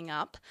coming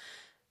up.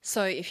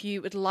 So if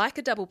you would like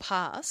a double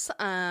pass, it's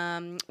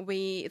going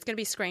to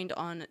be screened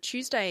on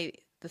Tuesday,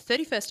 the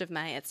 31st of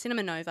May at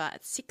Cinema Nova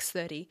at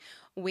 6:30.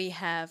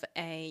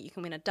 You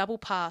can win a double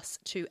pass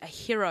to A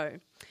Hero.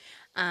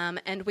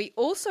 And we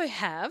also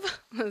have,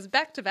 it's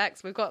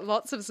back-to-backs, we've got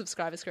lots of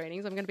subscriber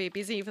screenings. I'm going to be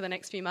busy for the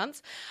next few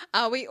months.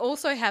 We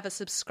also have a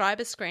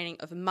subscriber screening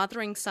of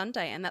Mothering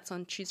Sunday, and that's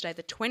on Tuesday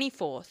the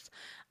 24th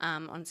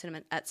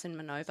at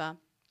Cinema Nova.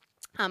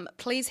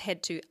 Please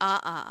head to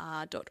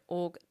rrr.org.au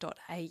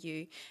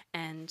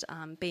and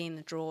be in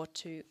the draw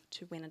to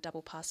win a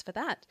double pass for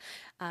that.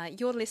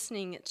 You're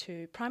listening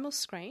to Primal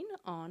Screen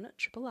on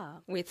Triple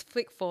R with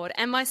Flick Ford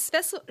and my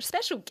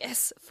special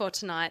guests for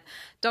tonight,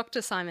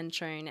 Dr. Simon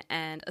Troon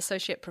and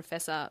Associate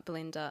Professor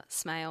Belinda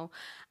Smale.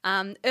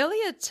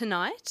 Earlier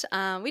tonight,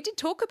 we did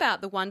talk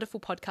about the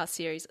wonderful podcast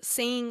series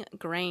Seeing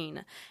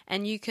Green,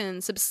 and you can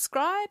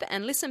subscribe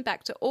and listen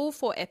back to all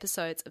 4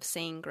 episodes of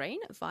Seeing Green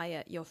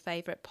via your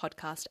favourite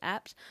podcast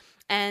app.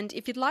 And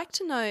if you'd like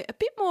to know a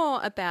bit more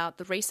about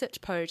the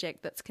research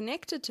project that's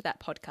connected to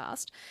that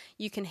podcast,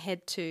 you can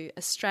head to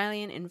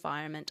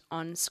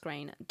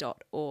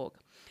australianenvironmentonscreen.org.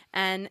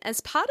 And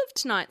as part of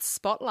tonight's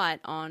spotlight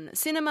on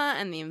cinema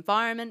and the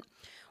environment,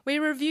 we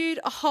reviewed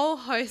a whole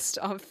host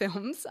of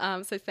films,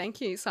 so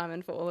thank you,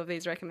 Simon, for all of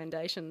these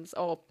recommendations,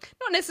 or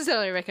not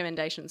necessarily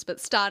recommendations, but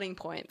starting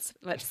points,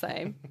 let's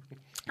say.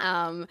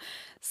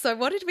 So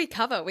what did we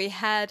cover? We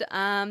had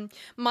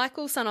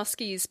Michael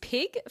Sarnowski's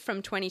Pig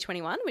from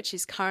 2021, which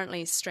is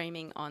currently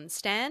streaming on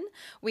Stan.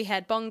 We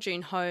had Bong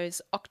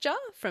Joon-ho's Okja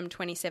from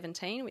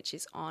 2017, which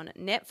is on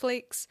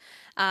Netflix.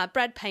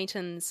 Brad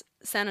Payton's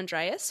San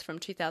Andreas from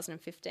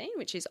 2015,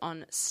 which is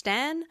on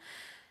Stan.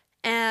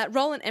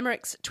 Roland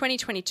Emmerich's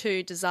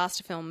 2022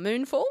 disaster film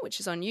Moonfall,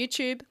 which is on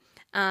YouTube.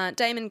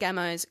 Damon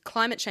Gamo's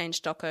climate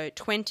change doco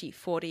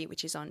 2040,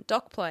 which is on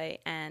DocPlay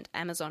and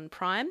Amazon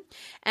Prime.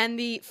 And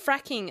the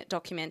fracking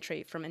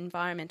documentary from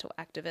environmental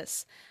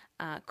activists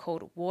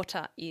called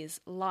Water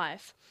is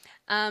Life.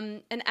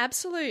 An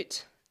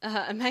absolute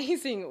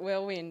amazing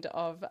whirlwind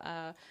of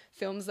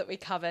films that we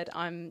covered.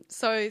 I'm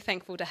so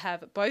thankful to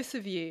have both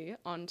of you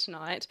on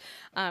tonight.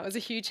 It was a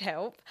huge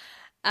help.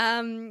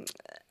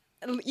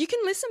 You can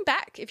listen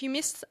back if you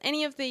missed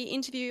any of the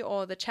interview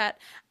or the chat,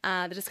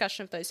 the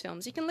discussion of those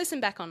films. You can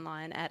listen back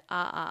online at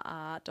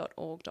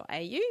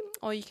rrr.org.au,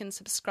 or you can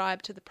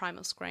subscribe to the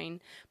Primal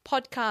Screen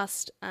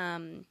podcast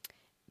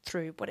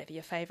through whatever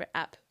your favourite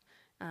app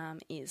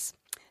is.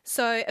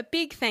 So a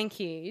big thank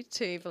you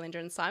to Belinda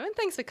and Simon.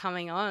 Thanks for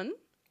coming on.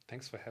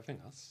 Thanks for having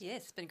us.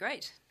 Yes, it's been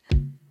great.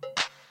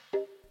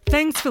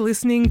 Thanks for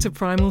listening to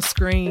Primal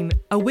Screen,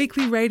 a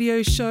weekly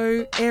radio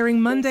show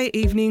airing Monday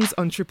evenings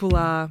on Triple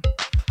R.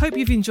 Hope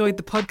you've enjoyed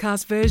the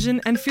podcast version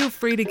and feel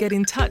free to get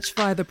in touch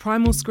via the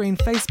Primal Screen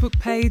Facebook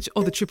page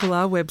or the Triple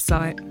R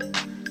website.